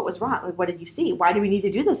 why? What was wrong? What did you see? Why do we need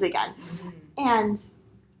to do this again? And,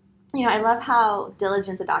 I love how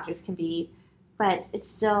diligent the doctors can be. But it's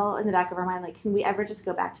still in the back of our mind, can we ever just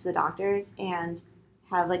go back to the doctors and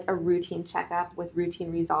have a routine checkup with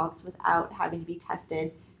routine results without having to be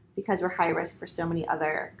tested because we're high risk for so many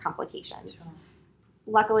other complications? Sure.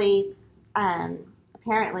 Luckily,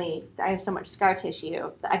 apparently, I have so much scar tissue,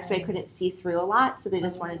 the x-ray couldn't see through a lot, so they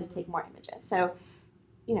just wanted to take more images. So,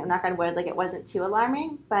 knock on wood, it wasn't too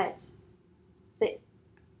alarming, but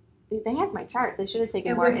they have my chart. They should have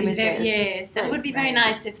taken more images. It would be very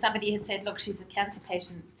nice if somebody had said, look, she's a cancer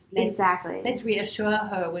patient. Let's reassure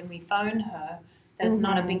her when we phone her that it's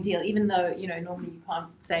not a big deal, even though, normally you can't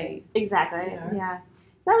say. Exactly, yeah.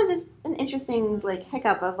 So that was just an interesting,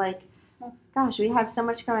 hiccup of, gosh, we have so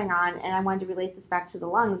much going on, and I wanted to relate this back to the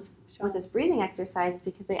lungs with this breathing exercise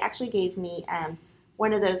because they actually gave me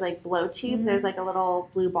one of those, blow tubes. There's, a little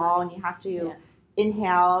blue ball, and you have to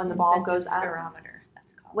inhale, and the ball goes up. Spirometer.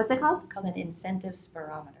 What's it called? It's called an incentive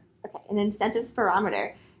spirometer. Okay, an incentive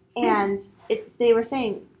spirometer. And they were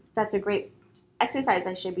saying that's a great exercise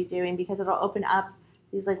I should be doing because it'll open up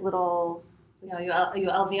these little... your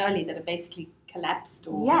alveoli that are basically collapsed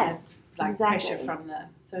or have pressure from the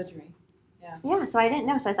surgery. Yeah, so I didn't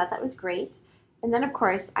know, so I thought that was great. And then, of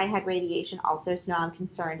course, I had radiation also, so now I'm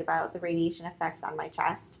concerned about the radiation effects on my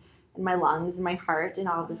chest and my lungs and my heart and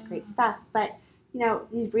all of this great stuff. But,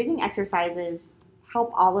 these breathing exercises help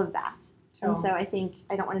all of that. Sure. And so I think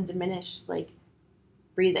I don't want to diminish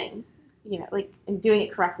breathing, and doing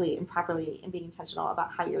it correctly and properly and being intentional about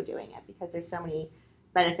how you're doing it because there's so many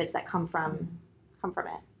benefits that come from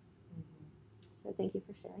it. So thank you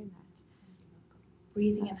for sharing that.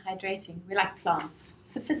 Breathing and hydrating. We like plants.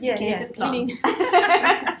 Sophisticated plants.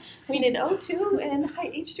 We need O2 and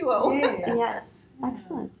H2O. Yes.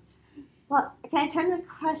 Excellent. Well, can I turn the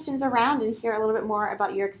questions around and hear a little bit more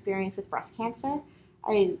about your experience with breast cancer?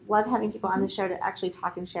 I love having people on the show to actually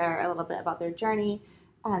talk and share a little bit about their journey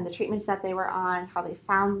and the treatments that they were on, how they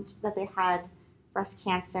found that they had breast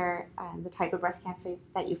cancer, and the type of breast cancer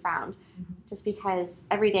that you found. Just because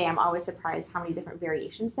every day I'm always surprised how many different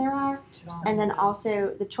variations there are. Sure. And then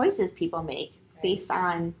also the choices people make based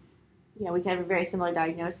on, we can have a very similar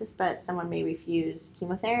diagnosis, but someone may refuse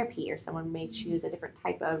chemotherapy or someone may choose a different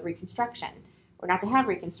type of reconstruction or not to have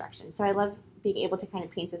reconstruction. So I love being able to kind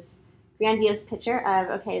of paint this grandiose picture of,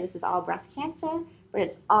 okay, this is all breast cancer, but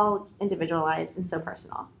it's all individualized and so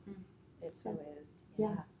personal. It so is.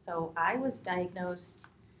 Yeah. So I was diagnosed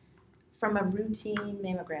from a routine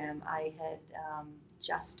mammogram. I had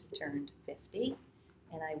just turned 50,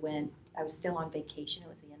 and I was still on vacation. It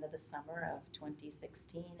was the end of the summer of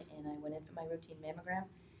 2016, and I went in for my routine mammogram.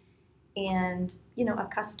 And,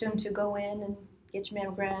 accustomed to go in and get your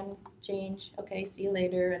mammogram, change, okay, see you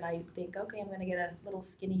later. And I think, okay, I'm going to get a little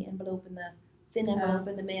skinny envelope thin envelope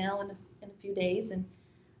in the mail in a few days.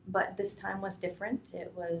 But this time was different.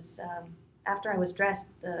 It was, after I was dressed,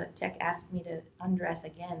 the tech asked me to undress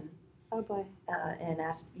again. Oh boy. And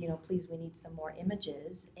asked, please, we need some more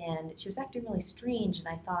images. And she was acting really strange, and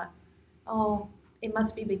I thought, oh, it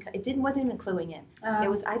must be because wasn't even cluing in.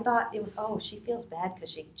 I thought it was, oh, she feels bad because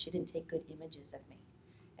she didn't take good images of me.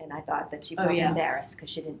 And I thought that she felt embarrassed because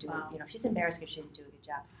she didn't do it. She's embarrassed because she didn't do a good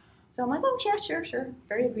job. So I'm like, oh, yeah, sure.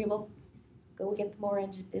 Very agreeable. Go get more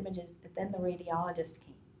images. But then the radiologist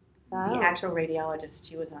came. Wow. The actual radiologist,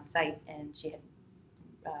 she was on site, and she had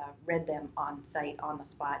read them on site on the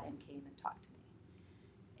spot and came and talked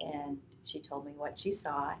to me. And she told me what she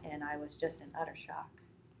saw, and I was just in utter shock.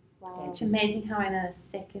 Wow. And It's amazing how in a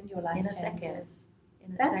second your life In a changes. second.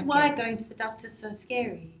 That's why going to the doctor is so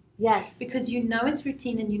scary. Yes. Because it's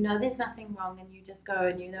routine and there's nothing wrong, and you just go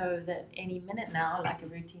and that any minute now, like a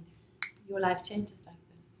routine, your life changes like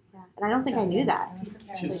this. Yeah. And I don't think I knew that.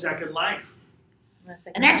 It's your second life.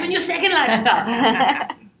 And that's when your second life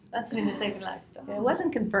starts. That's when your second life starts. It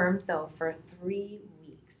wasn't confirmed, though, for 3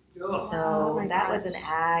 weeks. Oh. So Oh my that was gosh. an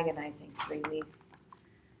agonizing 3 weeks.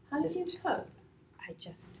 How did you cope? I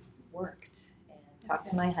just worked and talked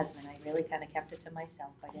to my husband. I really kind of kept it to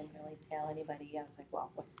myself. I didn't really tell anybody. I was like,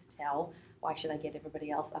 well, what's to tell? Why should I get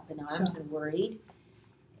everybody else up in arms and worried?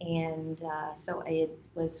 And so I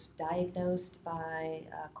was diagnosed by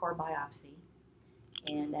core biopsy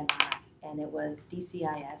and MRI, and it was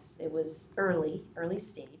DCIS. It was early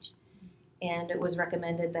stage, and it was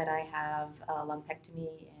recommended that I have a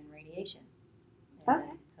lumpectomy and radiation. And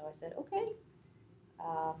Okay. So I said, okay.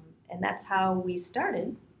 And that's how we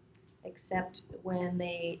started, except when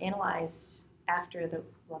they analyzed after the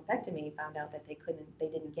lumpectomy, found out that they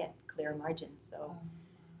didn't get clear margins. So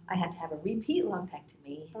I had to have a repeat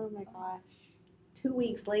lumpectomy Oh my gosh. 2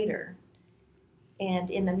 weeks later. And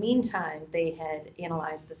in the meantime, they had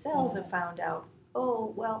analyzed the cells and found out,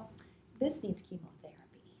 oh, well, this needs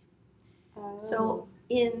chemotherapy. Oh. So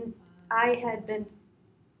I had been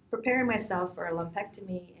preparing myself for a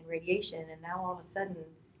lumpectomy and radiation, and now all of a sudden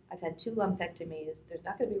I've had 2 lumpectomies. There's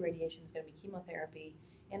not going to be radiation, it's going to be chemotherapy.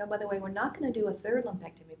 And oh, by the way, we're not going to do a third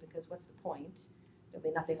lumpectomy because what's the point? There'll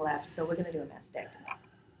be nothing left, so we're going to do a mastectomy.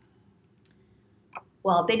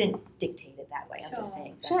 Well, they didn't dictate it that way. I'm just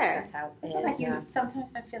saying that's how. I feel like you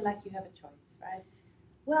sometimes don't feel like you have a choice, right?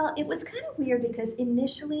 Well, it was kind of weird because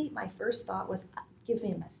initially my first thought was, give me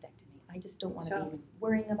a mastectomy. I just don't want to be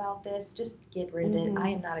worrying about this. Just get rid of it. I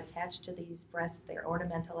am not attached to these breasts. They're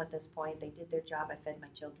ornamental at this point. They did their job. I fed my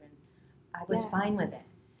children. I was fine with it.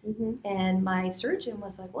 Mm-hmm. And my surgeon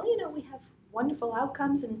was like, well, we have wonderful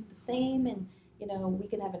outcomes and it's the same. And, we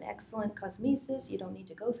can have an excellent cosmesis. You don't need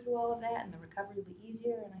to go through all of that and the recovery will be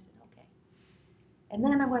easier. And I said, okay. And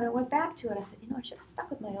then when I went back to it, I said, I should have stuck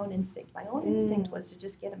with my own instinct. My own instinct was to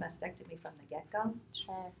just get a mastectomy from the get-go.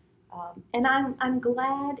 Sure. And I'm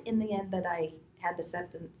glad in the end that I had the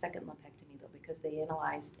second lumpectomy, though, because they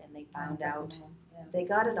analyzed and they found out they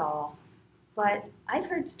got it all. But I've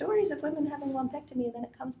heard stories of women having lumpectomy and then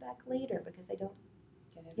it comes back later because they don't,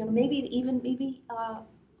 maybe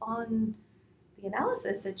on the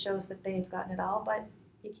analysis it shows that they've gotten it all, but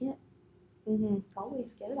you can't always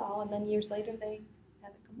get it all. And then years later they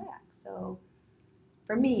have it come back. So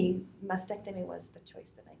for me, mastectomy was the choice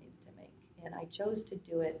that I needed to make. And I chose to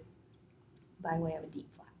do it by way of a deep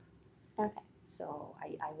flap. Okay. So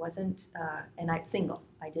I wasn't, and I'm single.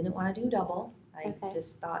 I didn't want to do double. I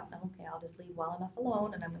just thought, okay, I'll just leave well enough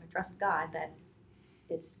alone, and I'm going to trust God that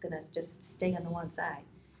it's going to just stay on the one side.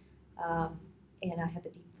 And I had the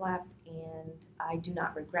deep flap, and I do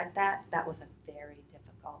not regret that. That was a very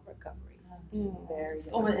difficult recovery. Very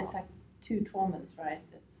difficult. It's like 2 traumas, right?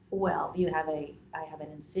 Well, I have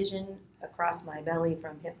an incision across my belly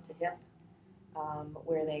from hip to hip,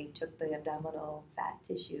 where they took the abdominal fat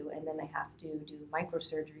tissue, and then they have to do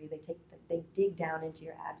microsurgery. They dig down into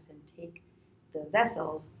your abs and take the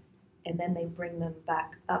vessels, and then they bring them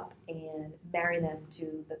back up and marry them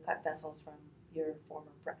to the cut vessels from your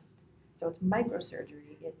former breast. So it's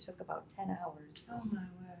microsurgery. It took about 10 hours Oh my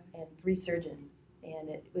word. and 3 surgeons. And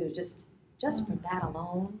it was just for that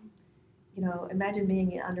alone. Imagine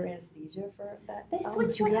being under anesthesia for that. They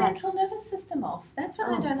switch your yes. central nervous system off. That's what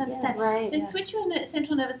I don't understand. Right. They Yeah. switch your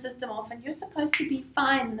central nervous system off, and you're supposed to be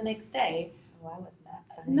fine the next day. Oh, I was not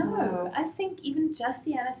fine. No, I think even just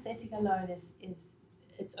the anesthetic alone is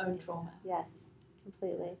its own trauma. Yes,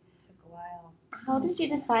 completely. It took a while. How did you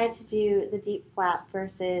decide to do the DIEP flap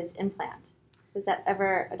versus implant? Was that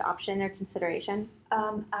ever an option or consideration?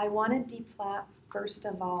 I wanted DIEP flap first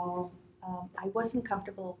of all. I wasn't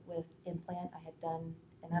comfortable with implant. I had done,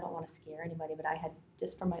 and I don't want to scare anybody, but I had,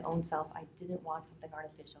 just for my own self, I didn't want something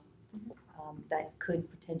artificial that could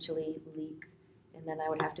potentially leak, and then I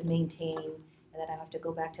would have to maintain, and then I have to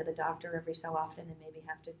go back to the doctor every so often and maybe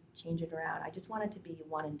have to change it around. I just wanted to be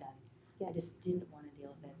one and done. I just didn't want to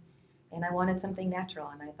deal with it. And I wanted something natural,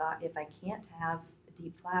 and I thought if I can't have a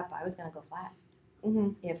DIEP flap, I was going to go flat. Mm-hmm.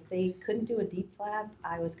 If they couldn't do a DIEP flap,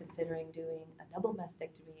 I was considering doing a double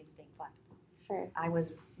mastectomy and staying flat. Sure. I was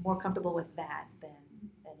more comfortable with that than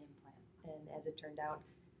an implant. And as it turned out,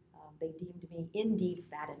 they deemed me indeed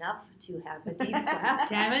fat enough to have a DIEP flap.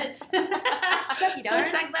 Damn it! Shucky darn.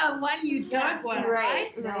 It's like the one you don't want,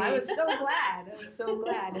 right? So I was so glad. I was so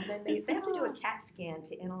glad. And then they have to do a CAT scan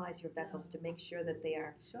to analyze your vessels to make sure that they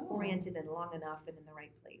are Sure. oriented and long enough and in the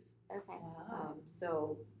right place. Okay. Wow.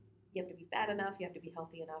 So you have to be fat enough, you have to be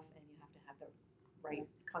healthy enough, and you have to have the right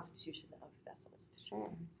constitution of vessels. Sure.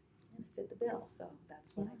 And it fit the bill, so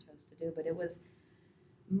that's what I chose to do. But it was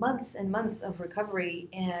months and months of recovery,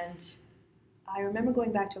 and I remember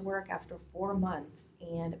going back to work after 4 months,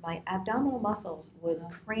 and my abdominal muscles would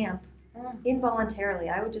cramp involuntarily.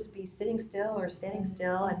 I would just be sitting still or standing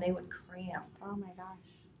still, and they would cramp. Oh my gosh.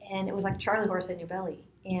 And it was like Charlie horse in your belly.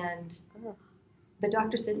 And Ugh. the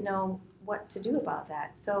doctors didn't know what to do about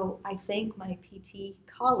that. So I thank my PT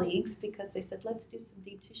colleagues because they said, let's do some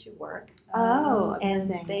deep tissue work. Oh, And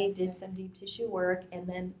amazing. they did some deep tissue work, and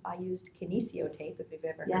then I used kinesio tape, if you've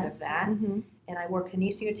ever heard Yes. of that. Mm-hmm. And I wore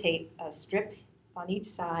kinesio tape, a strip on each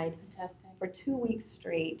side Fantastic. for 2 weeks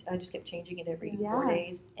straight. I just kept changing it every Yeah. 4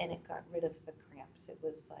 days, and it got rid of the cramps. It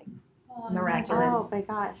was like, Oh, Miraculous. Oh my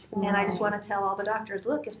gosh. and I just Amazing. want to tell all the doctors,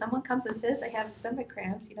 look, if someone comes and says they have stomach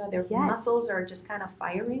cramps, their Yes. muscles are just kind of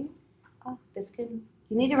firing, Oh. this can,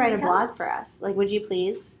 You need to write a Help. blog for us. Like, would you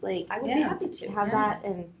please, like, I would be Yeah. happy to. have Yeah. that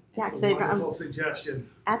and yeah, It's because a wonderful I'm suggestion.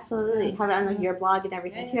 absolutely have it on like your blog and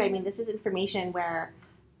everything Yeah, too. yeah, I mean, this is information where,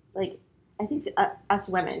 like, I think us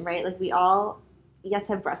women, right? Like, we all, yes,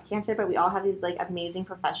 have breast cancer, but we all have these like amazing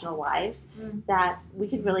professional lives that we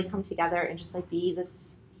could really come together and just like be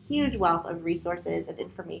this huge wealth of resources and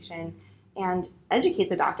information and educate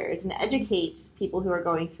the doctors and educate people who are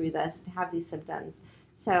going through this and have these symptoms.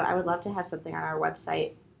 So I would love to have something on our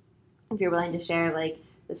website if you're willing to share, like,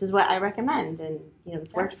 this is what I recommend, and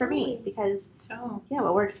this worked for me, Absolutely. because Sure.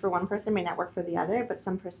 what works for one person may not work for the other, but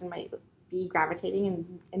some person might be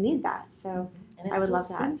gravitating and need that. So And it's I would so love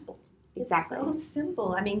that. simple. exactly. It's so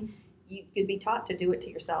simple. I mean, you could be taught to do it to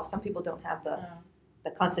yourself. Some people don't have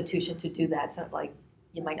the constitution to do that, so like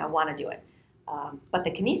you might not want to do it. But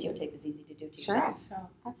the kinesio tape is easy to do to Sure. yourself. Sure.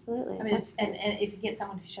 Absolutely. I mean, That's and if you get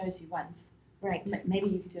someone who shows you once, Right. maybe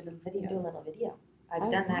you could do a little You can do a video. little video. I've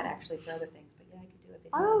Oh, done cool. that actually for other things, but yeah, I could do a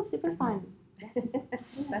video. oh, super fun. Sounds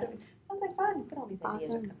like fun. Look at all these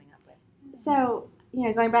ideas are Awesome. coming up with. So,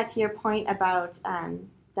 going back to your point about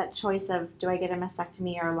that choice of do I get a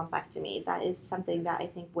mastectomy or a lumpectomy, that is something that I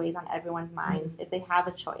think weighs on everyone's minds if they have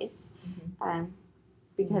a choice.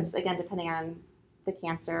 Because, again, depending on the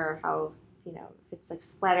cancer or how, if it's like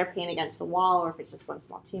splatter pain against the wall or if it's just one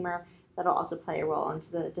small tumor, that'll also play a role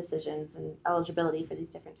into the decisions and eligibility for these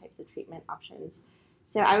different types of treatment options.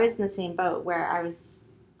 So I was in the same boat where I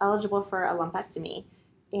was eligible for a lumpectomy,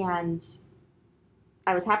 and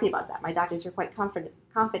I was happy about that. My doctors were quite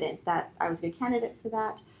confident that I was a good candidate for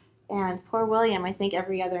that. And poor William, I think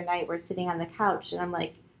every other night we're sitting on the couch and I'm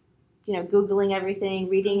like, Googling everything,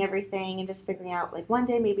 reading everything, and just figuring out, like, one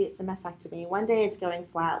day maybe it's a mastectomy, one day it's going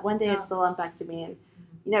flat, one day it's the lumpectomy. And,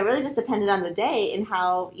 it really just depended on the day and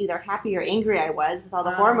how either happy or angry I was with all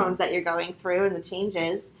the hormones that you're going through and the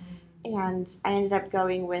changes. And I ended up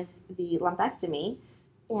going with the lumpectomy.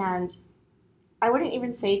 And I wouldn't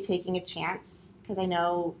even say taking a chance, because I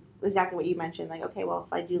know exactly what you mentioned. Like, okay, well,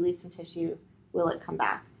 if I do leave some tissue, will it come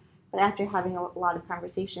back? But after having a lot of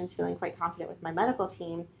conversations, feeling quite confident with my medical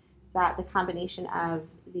team, that the combination of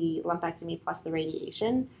the lumpectomy plus the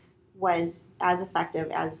radiation was as effective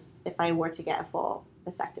as if I were to get a full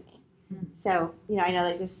mastectomy. So, I know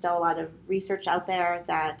that there's still a lot of research out there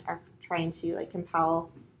that are trying to, like, compel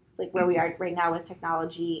like where we are right now with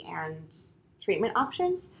technology and treatment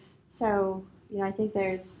options. So, I think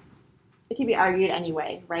it can be argued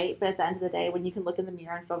anyway, right? But at the end of the day, when you can look in the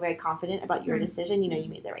mirror and feel very confident about your decision, you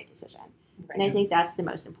made the right decision. Right. And I think that's the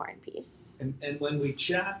most important piece. And when we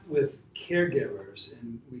chat with caregivers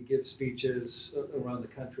and we give speeches around the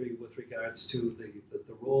country with regards to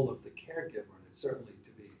the role of the caregiver, and it's certainly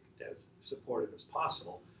to be as supportive as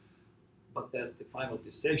possible, but that the final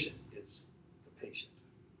decision is the patient,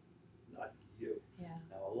 not you. Yeah.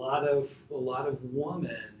 Now, a lot of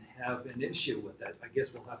women have an issue with that. I guess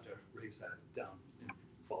we'll have to raise that down in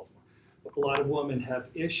Baltimore. But a lot of women have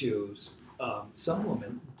issues. Some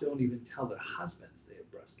women don't even tell their husbands they have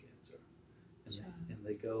breast cancer, and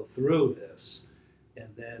they go through this, and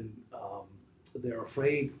then they're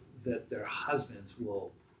afraid that their husbands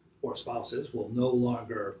or spouses will no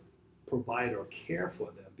longer provide or care for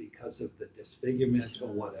them because of the disfigurement or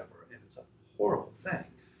whatever, and it's a horrible thing.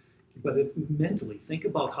 But mentally, think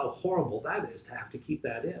about how horrible that is to have to keep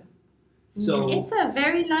that in. So It's a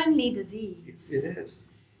very lonely disease. it is.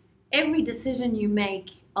 Every decision you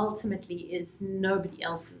make ultimately is nobody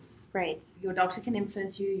else's. Right. Your doctor can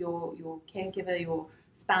influence you, your caregiver, your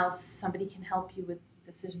spouse, somebody can help you with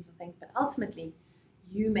decisions and things, but ultimately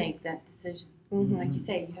you make that decision. Mm-hmm. Like you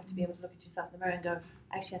say, you have to be able to look at yourself in the mirror and go,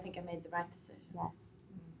 actually, I think I made the right decision. Yes.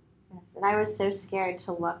 Yes. And I was so scared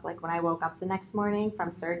to look, like when I woke up the next morning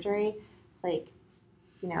from surgery, like,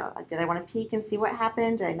 did I want to peek and see what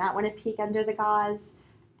happened? Did I not want to peek under the gauze?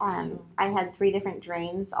 I had 3 different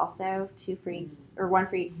drains also, 2 for each, or 1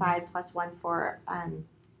 for each side, plus 1 for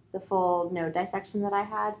the full node dissection that I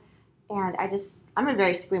had. And I'm a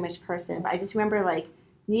very squeamish person, but I just remember like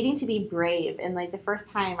needing to be brave. And like the first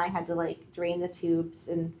time I had to like drain the tubes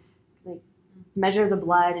and like measure the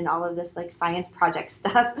blood and all of this like science project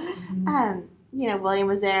stuff. William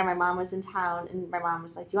was there, my mom was in town, and my mom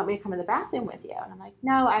was like, do you want me to come in the bathroom with you? And I'm like,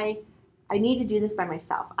 no, I need to do this by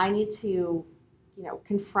myself. I need to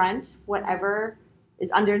confront whatever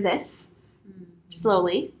is under this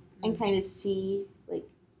slowly and kind of see, like,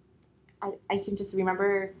 I can just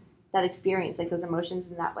remember that experience, like those emotions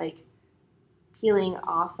and that, like, peeling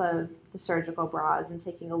off of the surgical bras and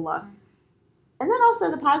taking a look. And then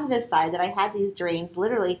also the positive side that I had these drains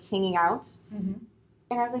literally hanging out. Mm-hmm.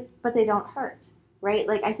 And I was like, but they don't hurt, right?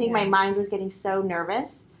 Like, I think my mind was getting so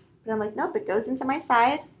nervous. But I'm like, nope, it goes into my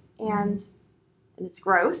side, and it's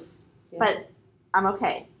gross, but I'm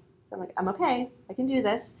okay. So I'm like, I'm okay. I can do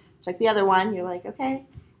this. Check the other one. You're like, okay.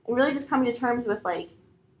 And really just coming to terms with, like,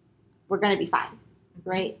 we're going to be fine,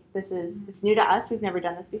 right? It's new to us. We've never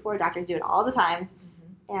done this before. Doctors do it all the time.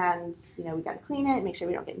 And, we got to clean it, make sure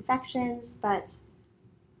we don't get infections, but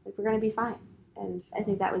like, we're going to be fine. And I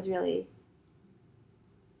think that was really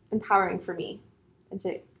empowering for me, and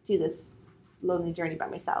to do this lonely journey by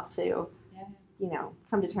myself to,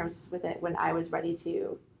 come to terms with it when I was ready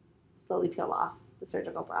to slowly peel off the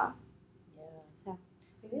surgical bra. Yeah. So.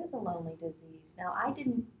 It is a lonely disease. Now,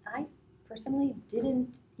 I personally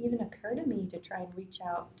didn't even occur to me to try and reach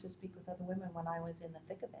out to speak with other women when I was in the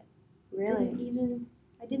thick of it. Really?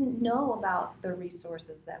 I didn't know about the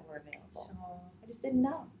resources that were available. I just didn't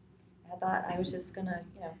know. I thought I was just going to,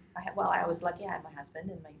 I was lucky. I had my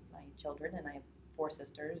husband and my children, and I have 4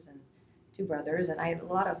 sisters and 2 brothers, and I had a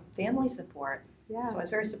lot of family support. Yeah. So I was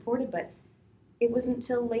very supported, but it wasn't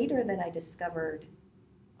until later that I discovered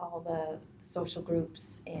all the social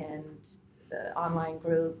groups and the online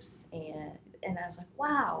groups, and I was like,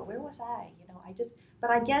 wow, where was I?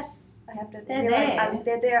 But I guess I have to realize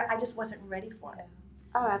they're there. I just wasn't ready for it.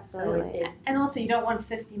 Oh, absolutely. So and also, you don't want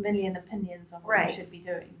 50 million opinions on what Right. you should be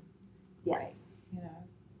doing. Yes. Right.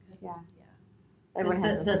 Yeah. Everyone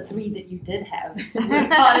Everyone has the 3 that you did have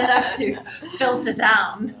were hard enough to filter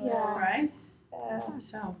down. Yeah. Right? Yeah.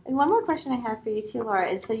 So. And one more question I have for you too, Laura,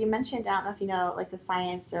 is so you mentioned, I don't know if you know like the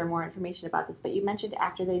science or more information about this, but you mentioned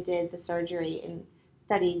after they did the surgery and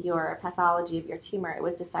studied your pathology of your tumor, it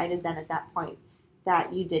was decided then at that point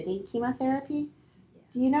that you did need chemotherapy. Yeah.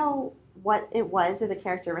 Do you know what it was or the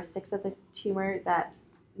characteristics of the tumor that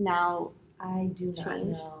now I do not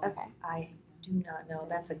changed? know. Okay. I do not know.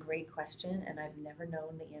 That's a great question, and I've never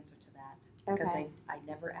known the answer to that because Okay. I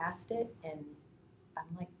never asked it, and I'm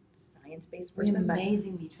like a science-based We're person, but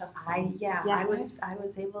amazingly trustful. Yeah. I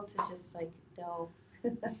was able to just like no, I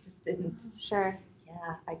just didn't. Sure.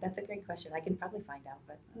 Yeah, that's a great question. I can probably find out,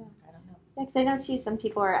 but Yeah. I don't know. Yeah, because I know too, some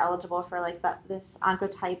people are eligible for like this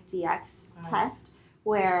Oncotype DX test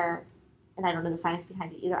where, and I don't know the science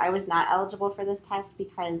behind it either. I was not eligible for this test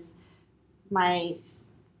because my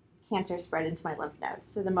cancer spread into my lymph nodes.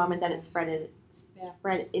 So the moment that it spread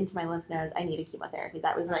into my lymph nodes, I needed chemotherapy.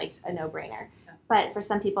 That was like a no-brainer. But for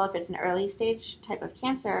some people, if it's an early stage type of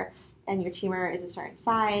cancer and your tumor is a certain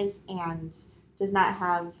size and does not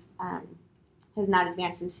have, has not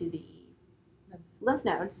advanced into the lymph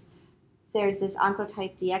nodes, there's this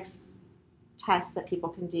Oncotype DX test that people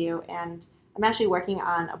can do. And I'm actually working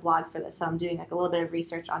on a blog for this, so I'm doing like a little bit of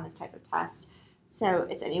research on this type of test. So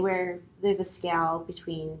it's anywhere, there's a scale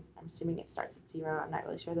between, I'm assuming it starts at 0, I'm not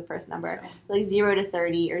really sure the first number, Sure. like 0 to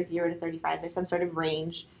 30 or 0 to 35, there's some sort of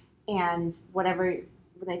range. And whatever,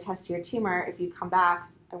 when they test your tumor, if you come back,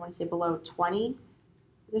 I want to say below 20,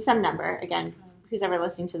 there's some number. Again, who's ever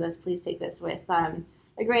listening to this, please take this with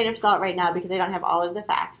a grain of salt right now because I don't have all of the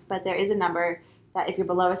facts. But there is a number that if you're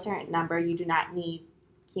below a certain number, you do not need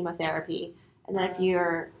chemotherapy. And then if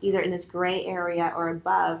you're either in this gray area or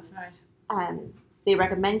above, Right. they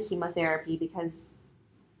recommend chemotherapy because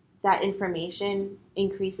that information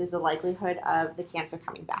increases the likelihood of the cancer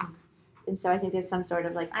coming back. And so I think there's some sort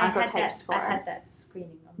of like Oncotype score. I had that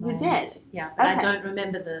screening on You my did? Yeah, but I Okay. don't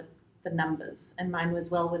remember the numbers, and mine was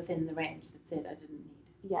well within the range that said I didn't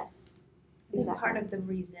need. Yes. I think Exactly. part of the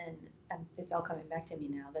reason, it's all coming back to me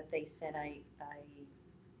now, that they said I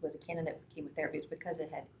was a candidate for chemotherapy was because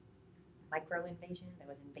it had microinvasion. There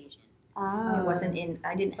was invasion. Oh. It wasn't in.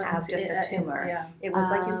 I didn't have just a tumor. Yeah. It was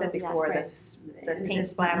like you said Oh, before, yes. the paint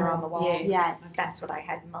splatter on the wall. Yes. That's what I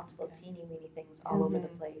had, multiple teeny weeny things all over the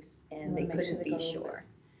place, and Wanna they make sure couldn't they be got all of sure.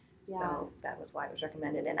 Yeah. So that was why it was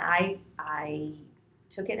recommended, and I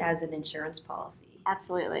took it as an insurance policy.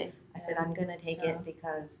 Absolutely. I said I'm going to take Sure. it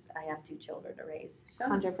because I have 2 children to raise. Sure.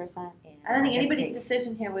 100%. And I don't think had to anybody's take-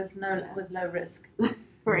 decision here was Yeah. low risk.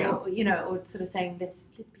 Right. Or, or sort of saying let's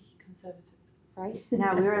be conservative. Right?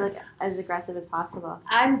 No, we were like as aggressive as possible.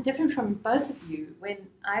 I'm different from both of you. When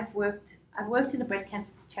I've worked in the breast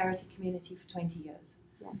cancer charity community for 20 years.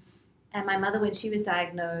 Yes. And my mother, when she was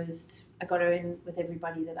diagnosed, I got her in with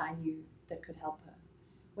everybody that I knew that could help her.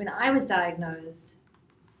 When I was diagnosed,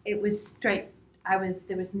 it was straight.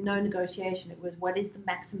 There was no negotiation. It was what is the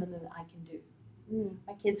maximum that I can do. Mm.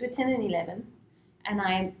 My kids were 10 and 11, and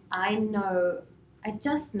I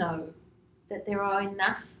just know that there are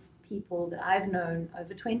enough people that I've known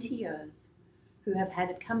over 20 years who have had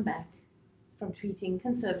it come back from treating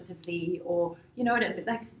conservatively, or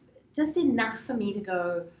like just enough for me to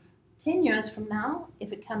go 10 years from now,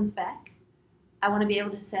 if it comes back, I want to be able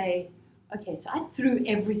to say, okay, so I threw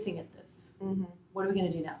everything at this. Mm-hmm. What are we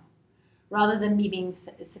going to do now? Rather than me being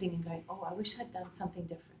sitting and going, oh, I wish I'd done something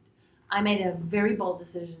different. I made a very bold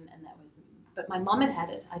decision, and that was, but my mom had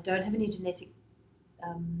it. I don't have any genetic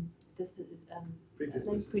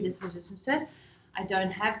predispositions to it. I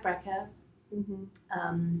don't have BRCA.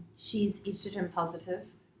 Mm-hmm. She's estrogen positive.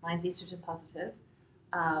 Mine's estrogen positive.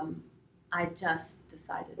 I just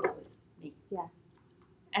decided that was me. Yeah.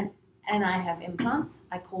 And I have implants.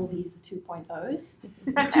 I call these the 2.0s.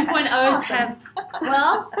 The 2.0s have,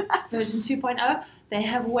 version 2.0, they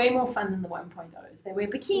have way more fun than the 1.0s. They wear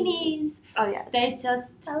bikinis. Oh, yes. They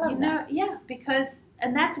just, I love because,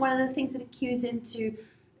 and that's one of the things that cues into,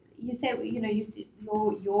 you say,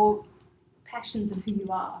 your passions and who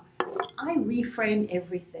you are. I reframe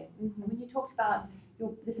everything. Mm-hmm. When you talked about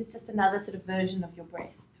this is just another sort of version of your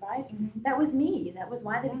breasts, right? Mhm. That was me. That was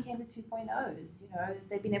why they became the 2.0s.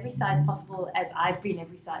 They've been every size possible, as I've been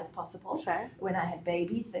every size possible. Sure. When I had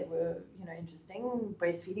babies, they were, interesting.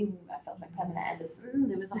 Breastfeeding, I felt like Pamela Anderson.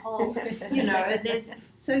 There was a whole, the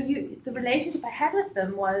relationship I had with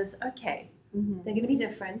them was, okay, Mm-hmm. they're going to be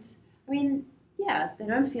different. I mean, yeah, they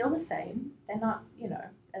don't feel the same. They're not,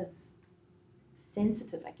 as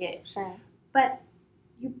sensitive, I guess. Sure. But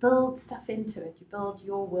you build stuff into it. You build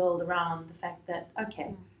your world around the fact that,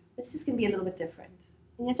 okay, it's just going to be a little bit different.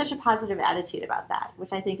 And you have such a positive attitude about that,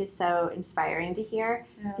 which I think is so inspiring to hear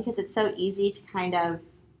Yeah. because it's so easy to kind of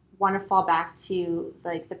want to fall back to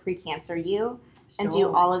like the pre-cancer you and do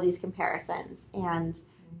Sure. all of these comparisons. And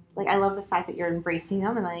like, I love the fact that you're embracing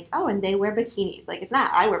them and like, oh, and they wear bikinis. Like, it's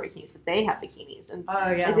not I wear bikinis, but they have bikinis. And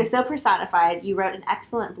Oh, yeah. like, they're so personified. You wrote an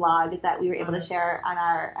excellent blog that we were able to Mhm. share on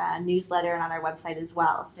our newsletter and on our website as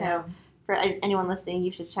well. So Yeah. for anyone listening,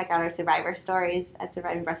 you should check out our survivor stories at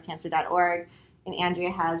survivingbreastcancer.org. And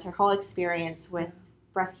Andrea has her whole experience with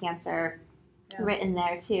breast cancer Yeah. written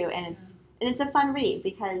there too. And it's a fun read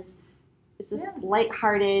because it's this Yeah.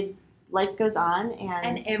 lighthearted, life goes on.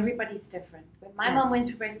 And everybody's different. When my Yes. mom went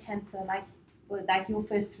through breast cancer, like your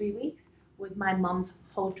first 3 weeks, was my mom's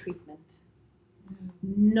whole treatment.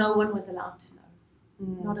 No one was allowed to know.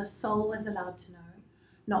 Mm. Not a soul was allowed to know.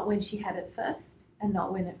 Not when she had it first, and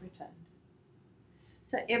not when it returned.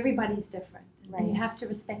 So everybody's different. And you Right. have to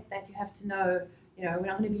respect that. You have to know, we're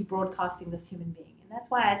not going to be broadcasting this human being. And that's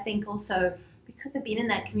why I think also, because I've been in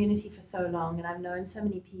that community for so long and I've known so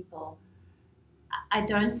many people, I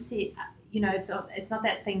don't see, it's not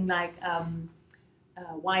that thing like,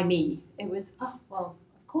 why me? It was, oh, well,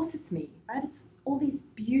 of course it's me, right? It's all these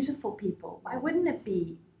beautiful people. Why wouldn't it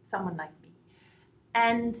be someone like me?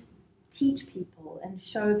 And teach people and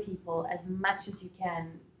show people as much as you can.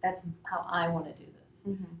 That's how I want to do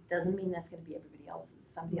this. Mm-hmm. Doesn't mean that's going to be everybody else's.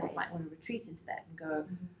 Somebody else Right. might want to retreat into that and go,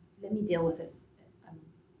 let me deal with it. I'm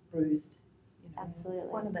bruised. Absolutely.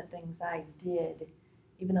 One of the things I did,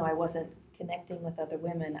 even though I wasn't connecting with other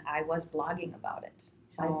women, I was blogging about it.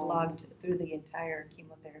 I Oh. blogged through the entire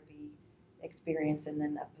chemotherapy experience and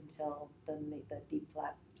then up until the deep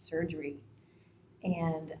flap surgery.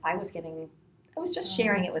 And I was just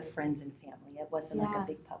sharing it with friends and family. It wasn't like Yeah. a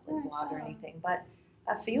big public Yeah, blog or sure. anything. But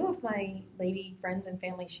a few of my lady friends and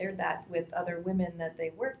family shared that with other women that they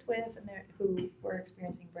worked with and who were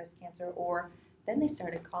experiencing breast cancer, or then they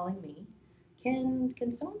started calling me. Can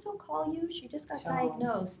so and so call you? She just got Sure.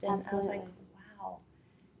 diagnosed, and Absolutely. I was like, wow.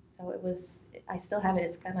 So I still have it.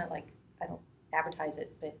 It's kind of like, I don't advertise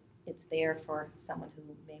it, but it's there for someone who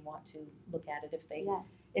may want to look at it if they. Yes.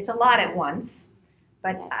 It's a lot at once,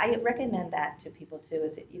 but Yes. I recommend that to people too.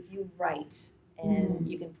 Is if you write and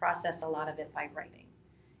you can process a lot of it by writing.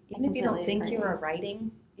 Even if you don't completely think agree. you're a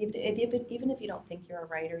writing, even if you don't think you're a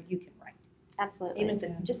writer, you can write. Absolutely. Even if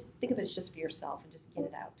it, just think of it just for yourself and just get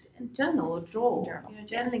it out. And journal or draw. Journal.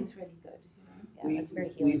 Journaling's really good. Yeah, that's very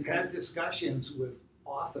healing. We've had discussions with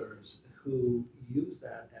authors who use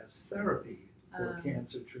that as therapy for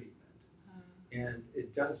cancer treatment, and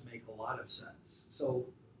it does make a lot of sense. So,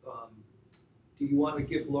 do you want to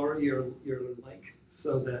give Laura your link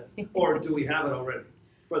so that, or do we have it already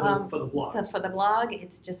for the blog? For the blog,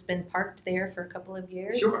 it's just been parked there for a couple of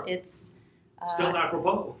years. Sure. It's Still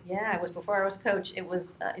apropos. Yeah, it was before I was coach. It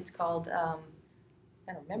was. It's called. I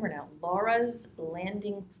don't remember now. Laura's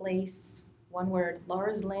Landing Place. One word.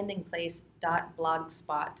 Laura's Landing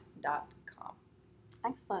Place.blogspot.com.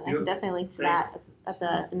 Excellent. I Yep. can definitely link to Thank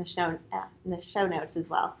that in the show notes as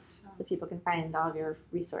well, so people can find all of your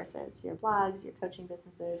resources, your blogs, your coaching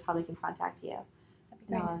businesses, how they can contact you, That'd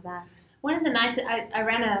be and great. all of that. One of the nice, I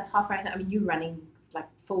ran a half marathon. I mean, you running like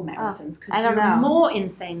full marathons because I don't you're know. more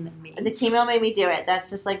insane than me. The chemo made me do it. That's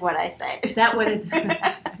just like what I say. Is that what it?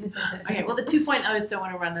 Okay, well, the 2.0s don't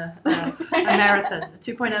want to run a marathon.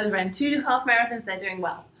 The 2.0s ran 2 half marathons. They're doing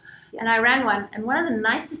well. And I ran one, and one of the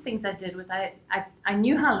nicest things I did was I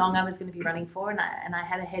knew how long I was going to be running for, and I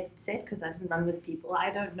had a headset because I didn't run with people. I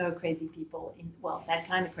don't know crazy people, that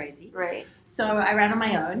kind of crazy. Right. So I ran on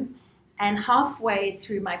my own, and halfway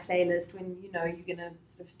through my playlist, when you're going to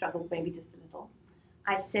sort of struggle maybe just a little,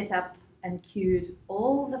 I set up and cued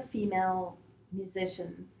all the female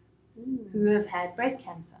musicians who have had breast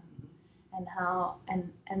cancer, and how and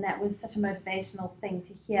that was such a motivational thing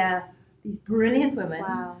to hear these brilliant women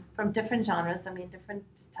Wow. from different genres, different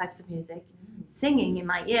types of music, singing in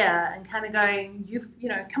my ear and kind of going,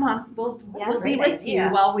 come on, we'll be great with idea.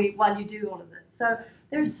 you while you do all of this. So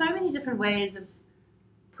there are so many different ways of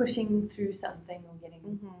pushing through something or getting to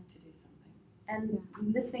do something. And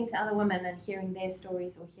listening to other women and hearing their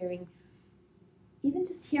stories, or even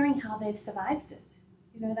just hearing how they've survived it.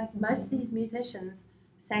 Like most of these musicians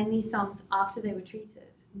sang these songs after they were treated.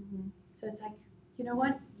 So it's like, you know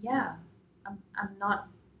what? Yeah, I'm not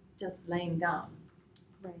just laying down.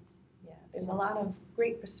 Right. Yeah, there's a lot of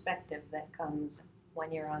great perspective that comes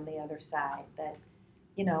when you're on the other side. That,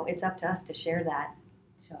 it's up to us to share that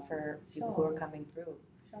for people who are coming through.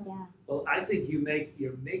 Yeah. Well, I think you're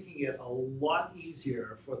making it a lot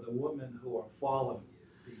easier for the women who are following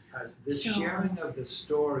you, because this sharing of the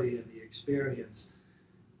story and the experience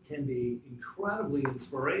can be incredibly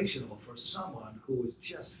inspirational for someone who is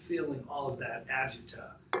just feeling all of that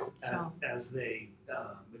agita as they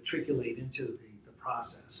matriculate into the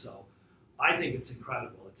process. So I think it's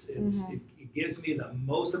incredible. It gives me the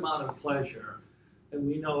most amount of pleasure, and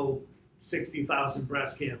we know 60,000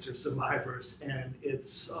 breast cancer survivors, and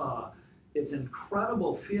it's an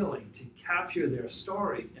incredible feeling to capture their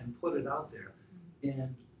story and put it out there.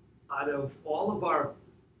 And out of all of our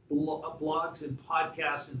blogs and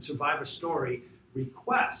podcasts and survivor story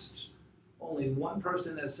requests, only one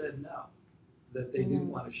person has said no, that they didn't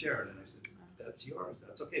want to share it. And I said, that's yours.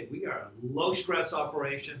 That's okay. We are a low stress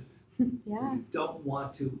operation. Yeah. We don't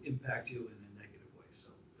want to impact you in a negative way. So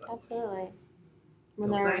Absolutely.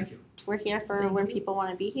 thank you. We're here for when people want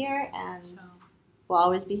to be here, and we'll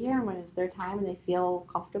always be here. And when it's their time and they feel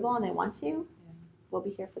comfortable and they want to, we'll be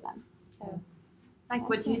here for them. So, like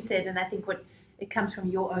what you said, and I think it comes from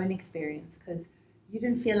your own experience, because you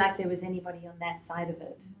didn't feel like there was anybody on that side of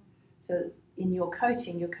it. So in your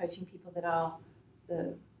coaching, you're coaching people that are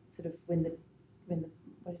the sort of when the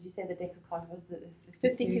what did you say the deck of cards was, the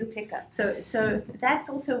 52 pickups. So that's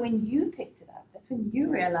also when you picked it up. That's when you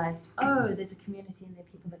realized, oh, there's a community and there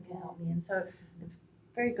are people that can help me. And so it's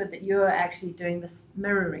very good that you're actually doing this,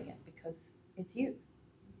 mirroring it, because it's you.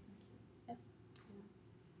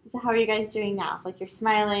 So how are you guys doing now? Like, you're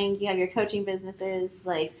smiling, you have your coaching businesses,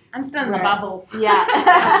 like... I'm still in the bubble. Yeah.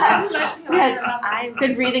 I'm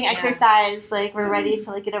Good breathing exercise, like, we're ready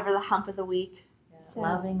to like get over the hump of the week. Yeah, So-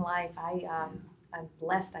 loving life. I'm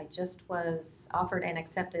blessed. I just was offered and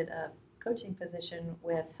accepted a coaching position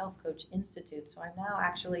with Health Coach Institute. So I'm now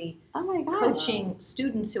actually Oh my gosh. coaching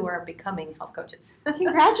students who are becoming health coaches.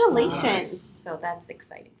 Congratulations. So that's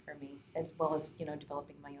exciting for me, as well as,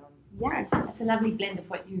 developing my own. Yes. It's a lovely blend of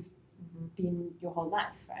what you've been your whole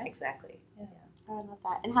life, right? Exactly. Yeah. I love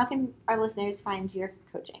that. And how can our listeners find your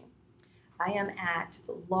coaching? I am at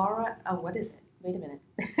Laura, what is it? Wait a minute.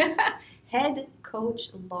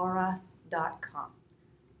 headcoachlaura.com.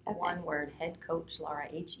 Okay. One word, Head Coach Laura,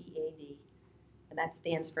 HEAD. And that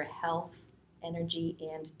stands for Health, Energy,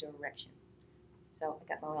 and Direction. So I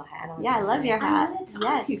got my little hat on. Yeah, I love your I hat. wanted to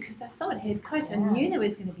Yes. ask you because I thought head coach. I Yeah. knew there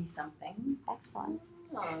was going to be something. Excellent.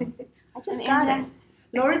 I just And got Angela?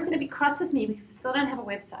 it. Laura's going to be cross with me because I still don't have a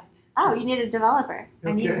website. Oh, you need a developer.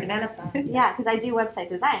 I need a Okay. developer. Yeah, because I do website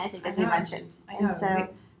design, I think, as we I know. mentioned. I know. And so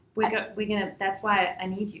we're gonna. That's why I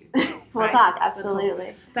need you. we'll right? talk, We'll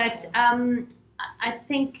absolutely. But I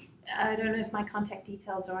think I don't know if my contact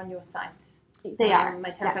details are on your site. They are. My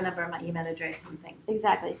telephone yes. number, my email address, and things.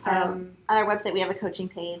 Exactly. So on our website, we have a coaching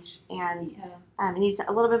page, and yeah. it needs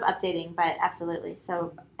a little bit of updating, but absolutely.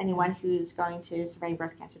 So anyone who's going to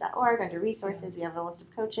survivingbreastcancer.org, under resources, we have a list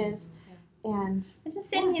of coaches. And just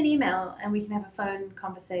send me an email and we can have a phone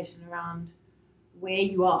conversation around where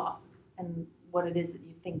you are and what it is that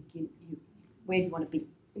you think you where do you want to be.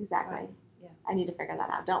 exactly. Right. Yeah. I need to figure that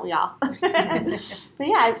out, don't we all? But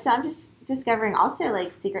yeah, so I'm just discovering also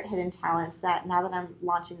like secret hidden talents that now that I'm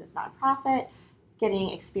launching this nonprofit, getting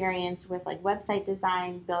experience with like website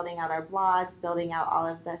design, building out our blogs, building out all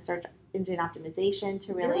of the search engine optimization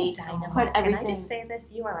to really You're a dynamo. put Can I everything. just say this?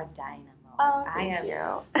 You are a dynamo. Oh, I thank am.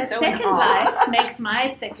 you. The So second in awe. life makes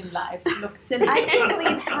my second life look silly. I can't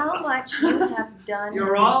believe how much you have done.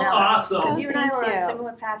 You're and all developed. awesome. Because you and I Thank were you. on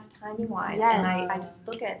similar paths timing-wise, Yes. and I just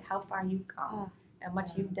look at how far you've come, Oh. and what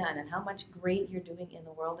you've done, and how much great you're doing in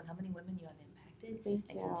the world, and how many women you have impacted Thank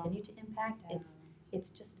and you. continue to impact. It's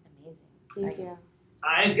just amazing. Thank you.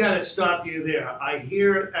 I've got to stop you there. I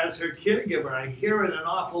hear, as her caregiver, I hear it an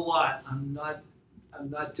awful lot. I'm not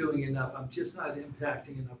doing enough. I'm just not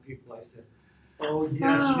impacting enough people. I said, oh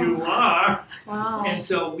yes, you are. Wow. And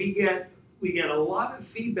so we get a lot of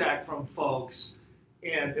feedback from folks,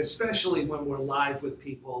 and especially when we're live with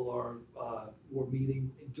people or we're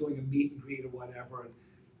doing a meet and greet or whatever,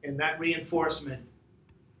 and that reinforcement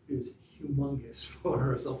is humongous for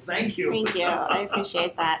her. So thank you. Thank you. I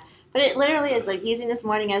appreciate that. But it literally is like using this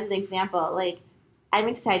morning as an example. Like, I'm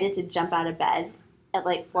excited to jump out of bed at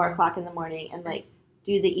like 4 o'clock in the morning and like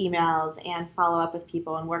do the emails and follow up with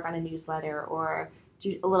people and work on a newsletter or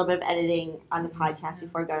do a little bit of editing on the podcast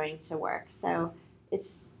before going to work. So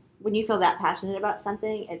it's when you feel that passionate about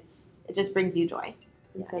something, it just brings you joy.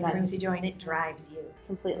 And so It that's brings you joy and it drives you.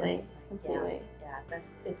 completely. Yeah,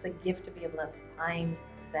 it's a gift to be able to find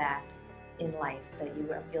that in life, that you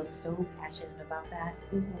feel so passionate about that,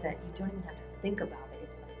 Mhm. that you don't even have to think about it.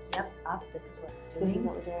 It's like, yep, up, this is what I'm This doing. is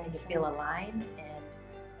what we're doing. And you feel aligned, and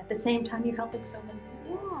at the same time, you're helping so many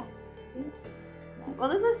people. Yeah. Thank you. Well,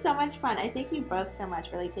 this was so much fun. I thank you both so much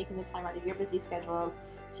for like taking the time out of your busy schedules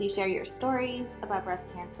to share your stories about breast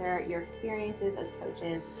cancer, your experiences as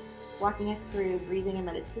coaches, walking us through breathing and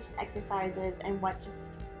meditation exercises, and what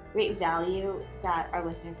just great value that our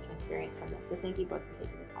listeners can experience from this. So thank you both for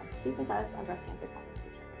taking the time to speak with us on Breast Cancer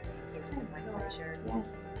Conversations. My pleasure. Yes.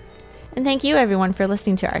 And thank you, everyone, for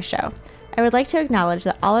listening to our show. I would like to acknowledge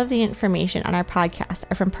that all of the information on our podcast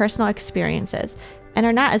are from personal experiences and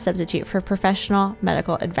are not a substitute for professional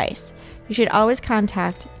medical advice. You should always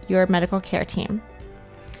contact your medical care team.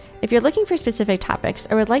 If you're looking for specific topics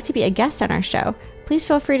or would like to be a guest on our show, please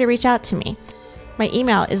feel free to reach out to me. My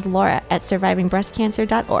email is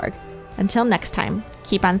laura@survivingbreastcancer.org. Until next time,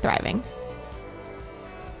 keep on thriving.